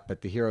fight it out,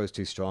 but the hero is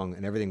too strong,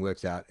 and everything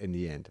works out in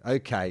the end.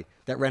 Okay,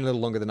 that ran a little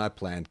longer than I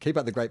planned. Keep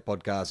up the great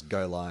podcast.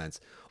 Go Lions.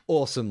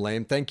 Awesome,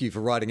 Liam. Thank you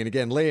for writing it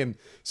again. Liam,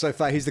 so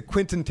far, he's the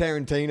Quentin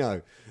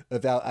Tarantino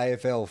of our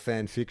AFL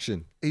fan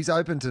fiction. He's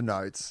open to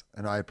notes,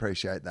 and I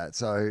appreciate that.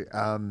 So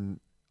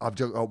I've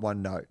just got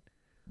one note.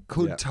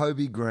 Could Yeah.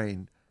 Toby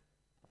Green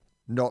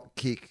not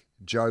kick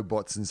Joe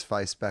Watson's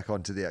face back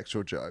onto the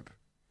actual Job?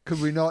 Could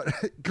we not?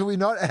 Could we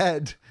not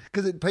add?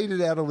 Because it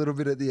petered out a little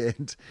bit at the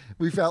end.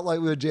 We felt like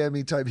we were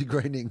jamming Toby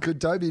Green in. Could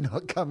Toby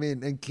not come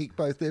in and kick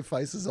both their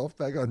faces off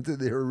back onto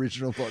their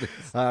original bodies?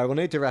 We'll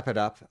need to wrap it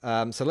up.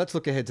 So let's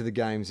look ahead to the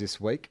games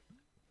this week.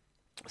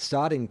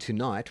 Starting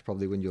tonight,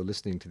 probably when you're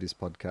listening to this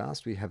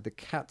podcast, we have the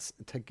Cats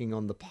taking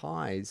on the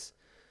Pies.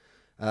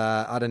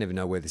 I don't even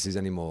know where this is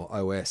anymore.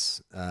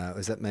 OS. What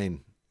does that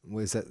mean?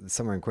 Was that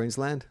somewhere in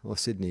Queensland or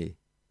Sydney?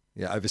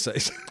 Yeah,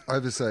 overseas.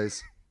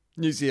 Overseas.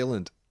 New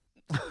Zealand.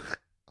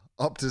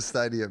 Optus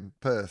Stadium,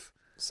 Perth.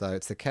 So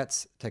it's the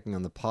Cats taking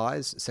on the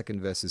Pies,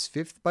 second versus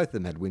fifth. Both of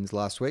them had wins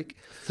last week.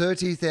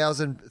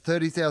 30,000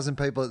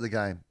 people at the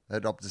game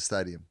at Optus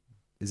Stadium.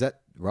 Is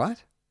that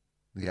right?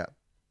 Yeah.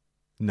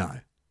 No.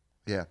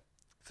 Yeah.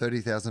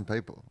 30,000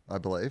 people, I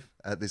believe,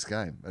 at this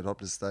game at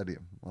Optus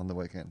Stadium on the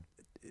weekend.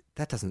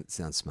 That doesn't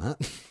sound smart.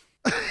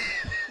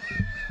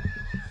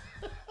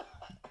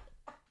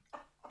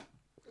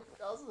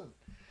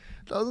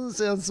 Doesn't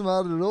sound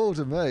smart at all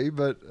to me,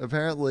 but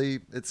apparently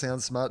it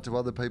sounds smart to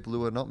other people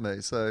who are not me,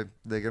 so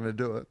they're going to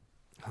do it.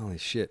 Holy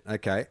shit.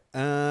 Okay.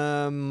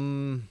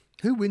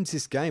 Who wins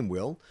this game,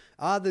 Will?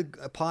 Are the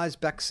Pies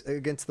back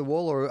against the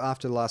wall, or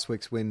after last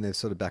week's win, they're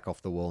sort of back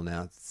off the wall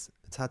now? It's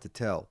hard to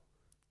tell.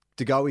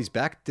 Degoe's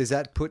back. Does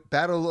that put...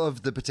 Battle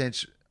of the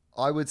potential...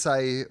 I would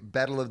say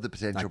battle of the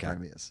potential Okay.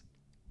 premiers.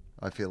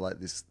 I feel like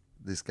this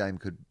game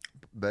could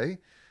be.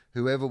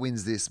 Whoever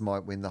wins this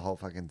might win the whole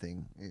fucking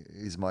thing,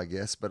 is my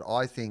guess. But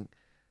I think...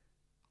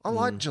 I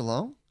like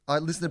Geelong. I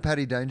listened to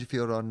Paddy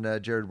Dangerfield on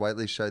Gerard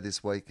Whateley's show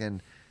this week,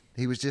 and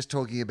he was just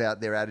talking about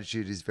their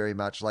attitude is very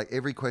much like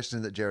every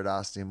question that Gerard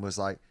asked him was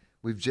like,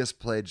 we've just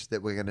pledged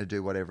that we're going to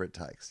do whatever it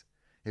takes.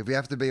 If we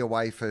have to be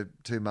away for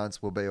 2 months,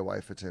 we'll be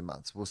away for 2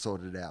 months. We'll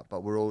sort it out.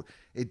 But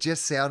it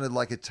just sounded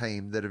like a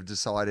team that have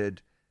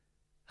decided,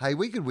 hey,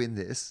 we could win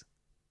this.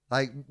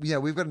 Like,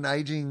 we've got an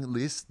aging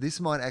list. This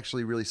might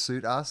actually really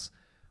suit us.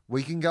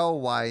 We can go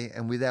away,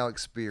 and with our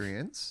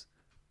experience,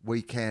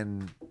 we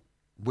can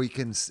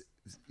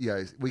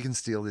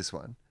steal this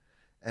one.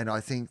 And I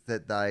think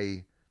that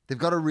they've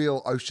got a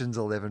real Ocean's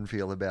 11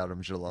 feel about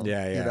them, Geelong.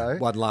 Yeah.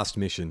 One last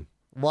mission.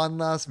 One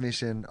last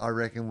mission, I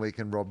reckon we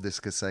can rob this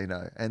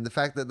casino. And the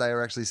fact that they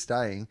are actually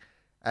staying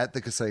at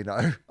the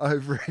casino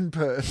over in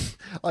Perth,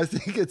 I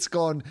think it's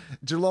gone.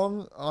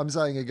 Geelong, I'm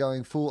saying, are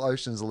going full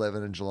Ocean's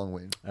 11 and Geelong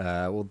win.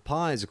 Well, the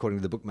Pies, according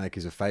to the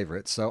bookmakers, are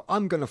favourites. So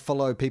I'm going to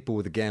follow people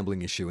with a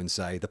gambling issue and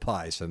say the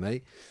Pies for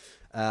me.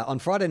 On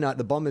Friday night,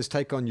 the Bombers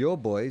take on your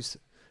boys.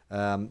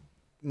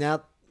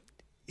 Now,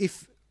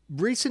 if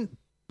recent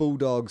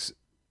Bulldogs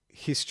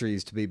history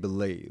is to be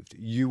believed,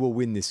 you will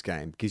win this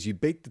game because you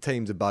beat the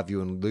teams above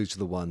you and lose to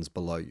the ones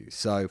below you.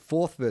 So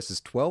 4th versus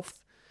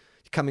 12th,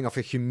 you're coming off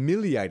a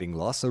humiliating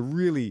loss, a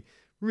really,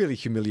 really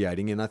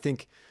humiliating. And I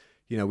think,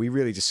 we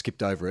really just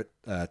skipped over it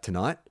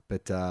tonight,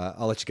 but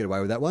I'll let you get away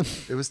with that one.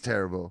 It was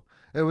terrible.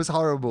 It was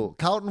horrible.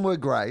 Carlton were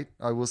great,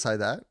 I will say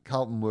that.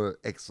 Carlton were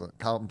excellent.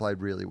 Carlton played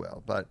really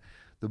well, but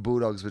the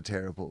Bulldogs were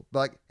terrible.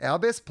 Like, our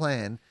best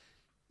plan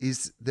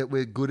is that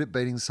we're good at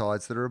beating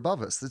sides that are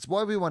above us. That's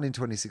why we won in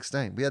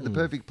 2016. We had the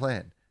perfect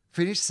plan.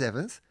 Finish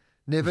 7th,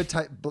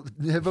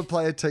 never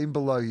play a team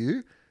below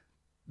you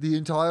the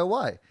entire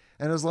way.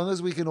 And as long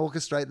as we can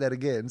orchestrate that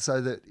again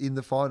so that in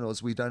the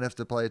finals we don't have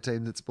to play a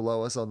team that's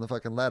below us on the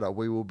fucking ladder,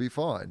 we will be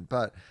fine.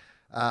 But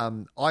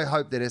I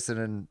hope that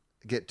Essendon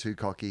get too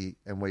cocky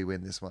and we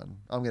win this one.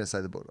 I'm going to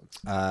say the Bulldogs.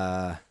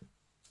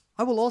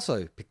 I will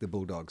also pick the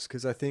Bulldogs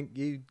because I think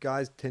you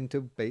guys tend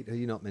to beat who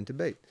you're not meant to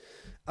beat.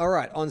 All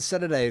right, on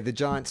Saturday, the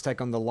Giants take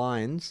on the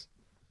Lions.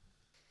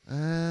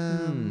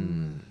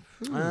 Lions.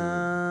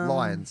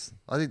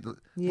 I think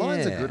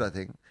Lions are good, I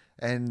think.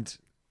 And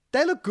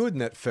they look good in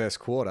that first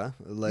quarter,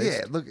 at least.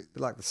 Yeah, look,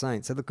 like the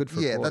Saints. They look good for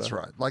a yeah, quarter. that's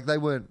right. Like they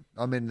weren't,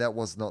 that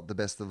was not the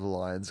best of the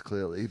Lions,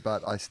 clearly,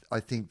 but I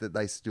think that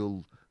they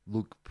still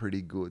look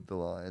pretty good, the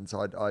Lions.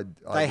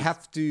 They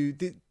have to,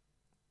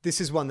 this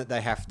is one that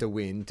they have to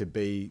win to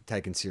be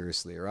taken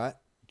seriously, right?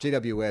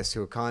 GWS,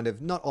 who are kind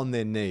of not on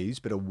their knees,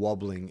 but are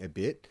wobbling a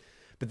bit.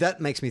 But that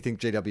makes me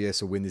think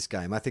GWS will win this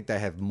game. I think they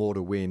have more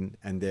to win,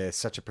 and they're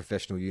such a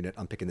professional unit.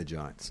 I'm picking the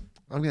Giants.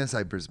 I'm going to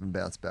say Brisbane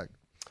bounce back.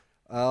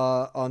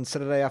 On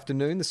Saturday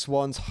afternoon, the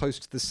Swans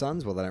host the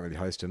Suns. Well, they don't really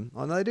host them.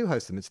 Oh, no, they do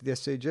host them. It's the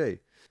SCG.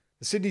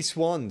 The Sydney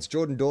Swans,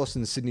 Jordan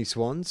Dawson's Sydney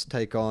Swans,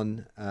 take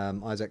on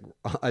Isaac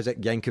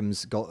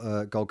Yankum's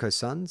Gold Coast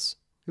Suns.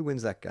 Who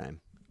wins that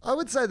game? I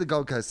would say the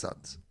Gold Coast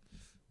Suns,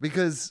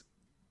 because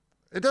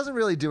it doesn't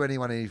really do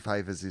anyone any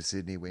favours if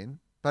Sydney win.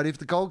 But if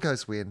the Gold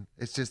Coast win,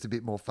 it's just a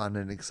bit more fun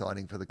and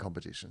exciting for the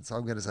competition. So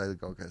I'm going to say the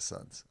Gold Coast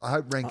Suns. I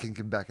hope Rankin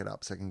can back it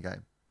up second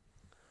game.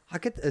 I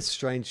get a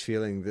strange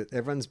feeling that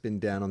everyone's been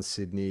down on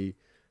Sydney.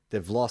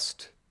 They've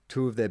lost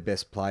 2 of their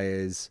best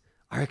players.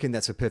 I reckon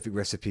that's a perfect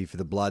recipe for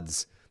the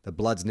Bloods. The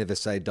Bloods never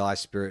say die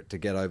spirit to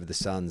get over the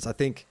Suns. I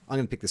think I'm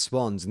going to pick the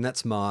Swans, and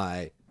that's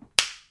my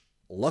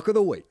lock of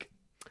the week.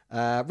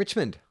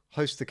 Richmond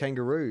hosts the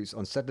Kangaroos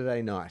on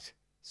Saturday night.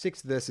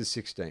 6th versus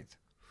 16th.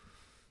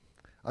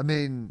 I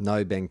mean,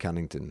 No Ben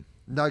Cunnington.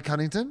 no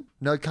Cunnington,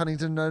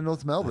 no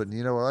North Melbourne.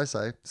 You know what I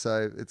say.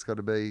 So it's got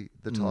to be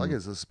the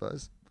Tigers, I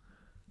suppose.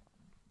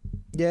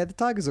 Yeah, the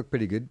Tigers look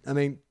pretty good. I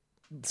mean,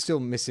 still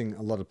missing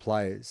a lot of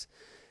players.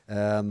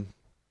 But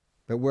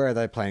where are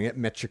they playing? At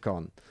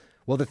Metricon.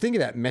 Well, the thing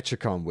about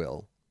Metricon,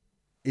 Will,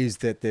 is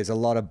that there's a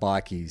lot of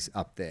bikies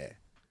up there.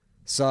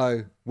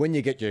 So when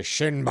you get your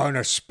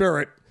Shinboner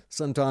Spirit,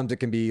 sometimes it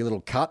can be a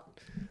little cut.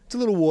 It's a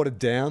little watered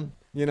down.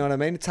 You know what I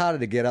mean? It's harder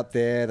to get up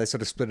there. They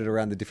sort of split it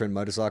around the different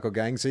motorcycle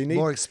gangs. So you need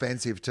More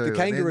expensive too. The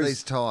Kangaroos- and in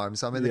these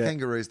times, I mean, the Yeah.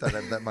 Kangaroos don't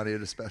have that money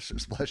to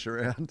splash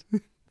around.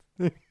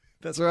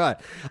 That's right.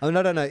 I mean,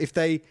 I don't know if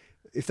they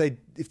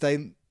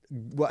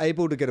were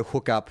able to get a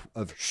hookup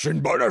of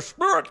Shinboner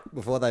Spirit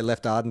before they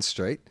left Arden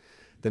Street,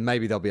 then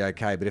maybe they'll be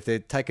okay. But if they're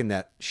taking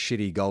that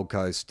shitty Gold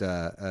Coast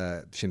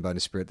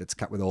Shinboner Spirit that's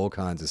cut with all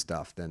kinds of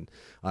stuff, then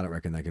I don't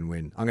reckon they can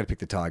win. I'm going to pick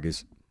the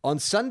Tigers. On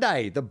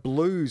Sunday, the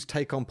Blues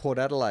take on Port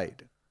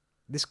Adelaide.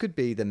 This could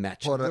be the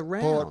match of the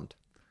round.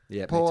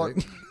 Yeah, Port.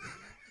 me too.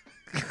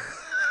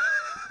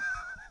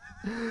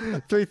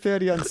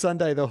 3:30 on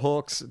Sunday, the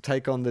Hawks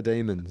take on the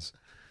Demons.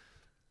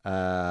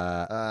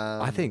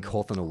 I think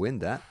Hawthorn will win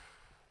that.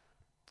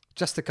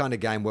 Just the kind of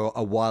game where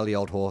a wily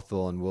old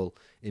Hawthorn will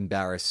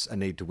embarrass a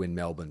need to win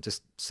Melbourne.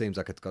 Just seems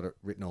like it's got it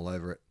written all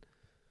over it.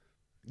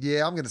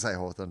 Yeah, I'm going to say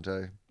Hawthorn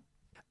too.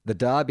 The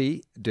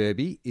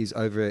Derby is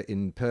over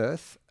in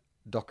Perth.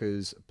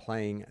 Dockers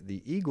playing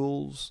the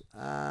Eagles.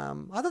 I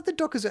thought the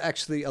Dockers are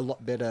actually a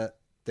lot better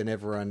than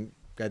everyone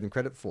gave them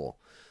credit for.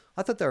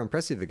 I thought they were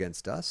impressive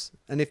against us.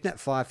 And if Nat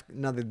Fyfe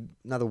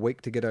another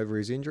week to get over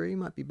his injury, he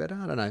might be better.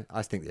 I don't know.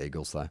 I think the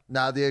Eagles though.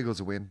 No, the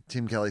Eagles will win.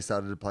 Tim Kelly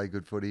started to play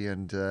good footy,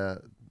 and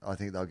I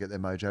think they'll get their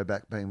mojo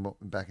back, being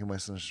back in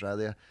Western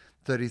Australia.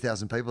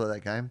 30,000 people at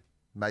that game,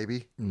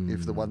 maybe,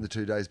 if the one the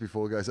 2 days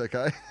before goes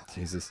okay.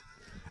 Jesus.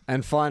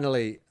 And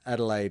finally,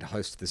 Adelaide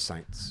host the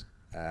Saints.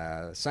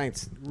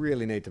 Saints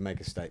really need to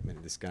make a statement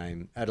in this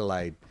game.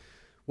 Adelaide,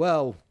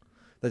 well,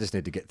 they just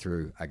need to get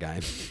through a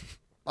game.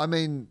 I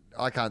mean,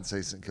 I can't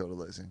see St Kilda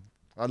losing.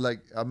 I know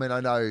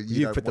you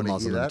You've don't put the want to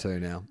muzzle hear in that, too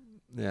now.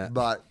 Yeah.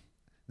 but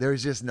there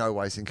is just no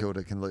way St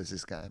Kilda can lose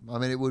this game. I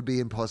mean, it would be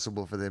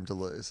impossible for them to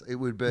lose. It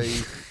would be,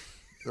 Son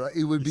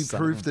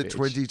proof of a that bitch.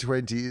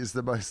 2020 is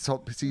the most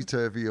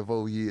topsy-turvy of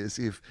all years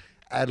if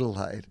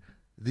Adelaide,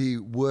 the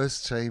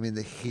worst team in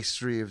the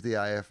history of the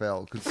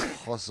AFL, could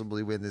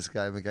possibly win this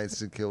game against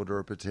St Kilda,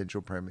 a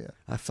potential premier.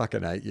 I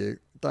fucking hate you.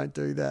 Don't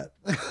do that.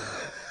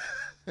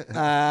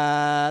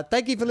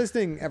 Thank you for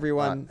listening,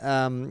 everyone.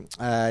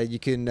 You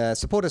can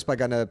support us by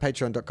going to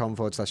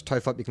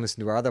patreon.com/TOFOP. You can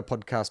listen to our other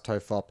podcast,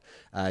 TOFOP.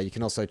 You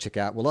can also check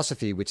out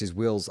Willosophy, which is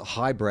Will's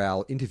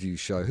highbrow interview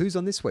show. Who's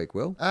on this week,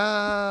 Will?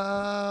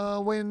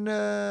 When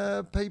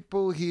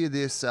people hear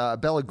this,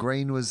 Bella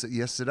Green was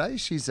yesterday.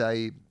 She's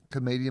a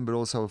comedian, but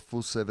also a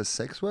full-service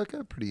sex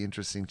worker. Pretty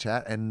interesting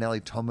chat. And Nellie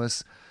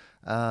Thomas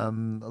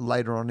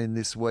later on in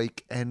this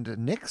week. And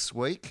next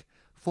week,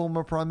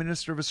 former Prime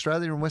Minister of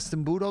Australia and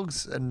Western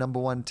Bulldogs and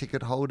 #1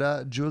 ticket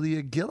holder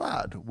Julia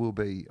Gillard will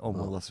be on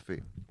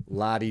Willosophy.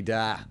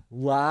 La-di-da.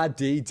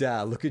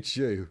 La-di-da. Look at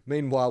you.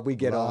 Meanwhile, we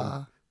get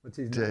on. What's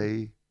his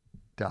name?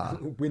 Da.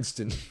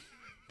 Winston.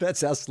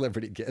 That's our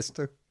celebrity guest.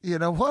 You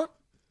know what?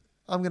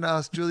 I'm going to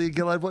ask Julia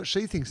Gillard what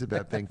she thinks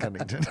about Ben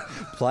Cunnington.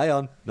 Play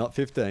on, not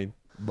 15.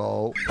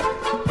 Ball.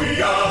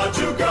 We are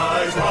two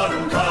guys,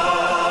 one car.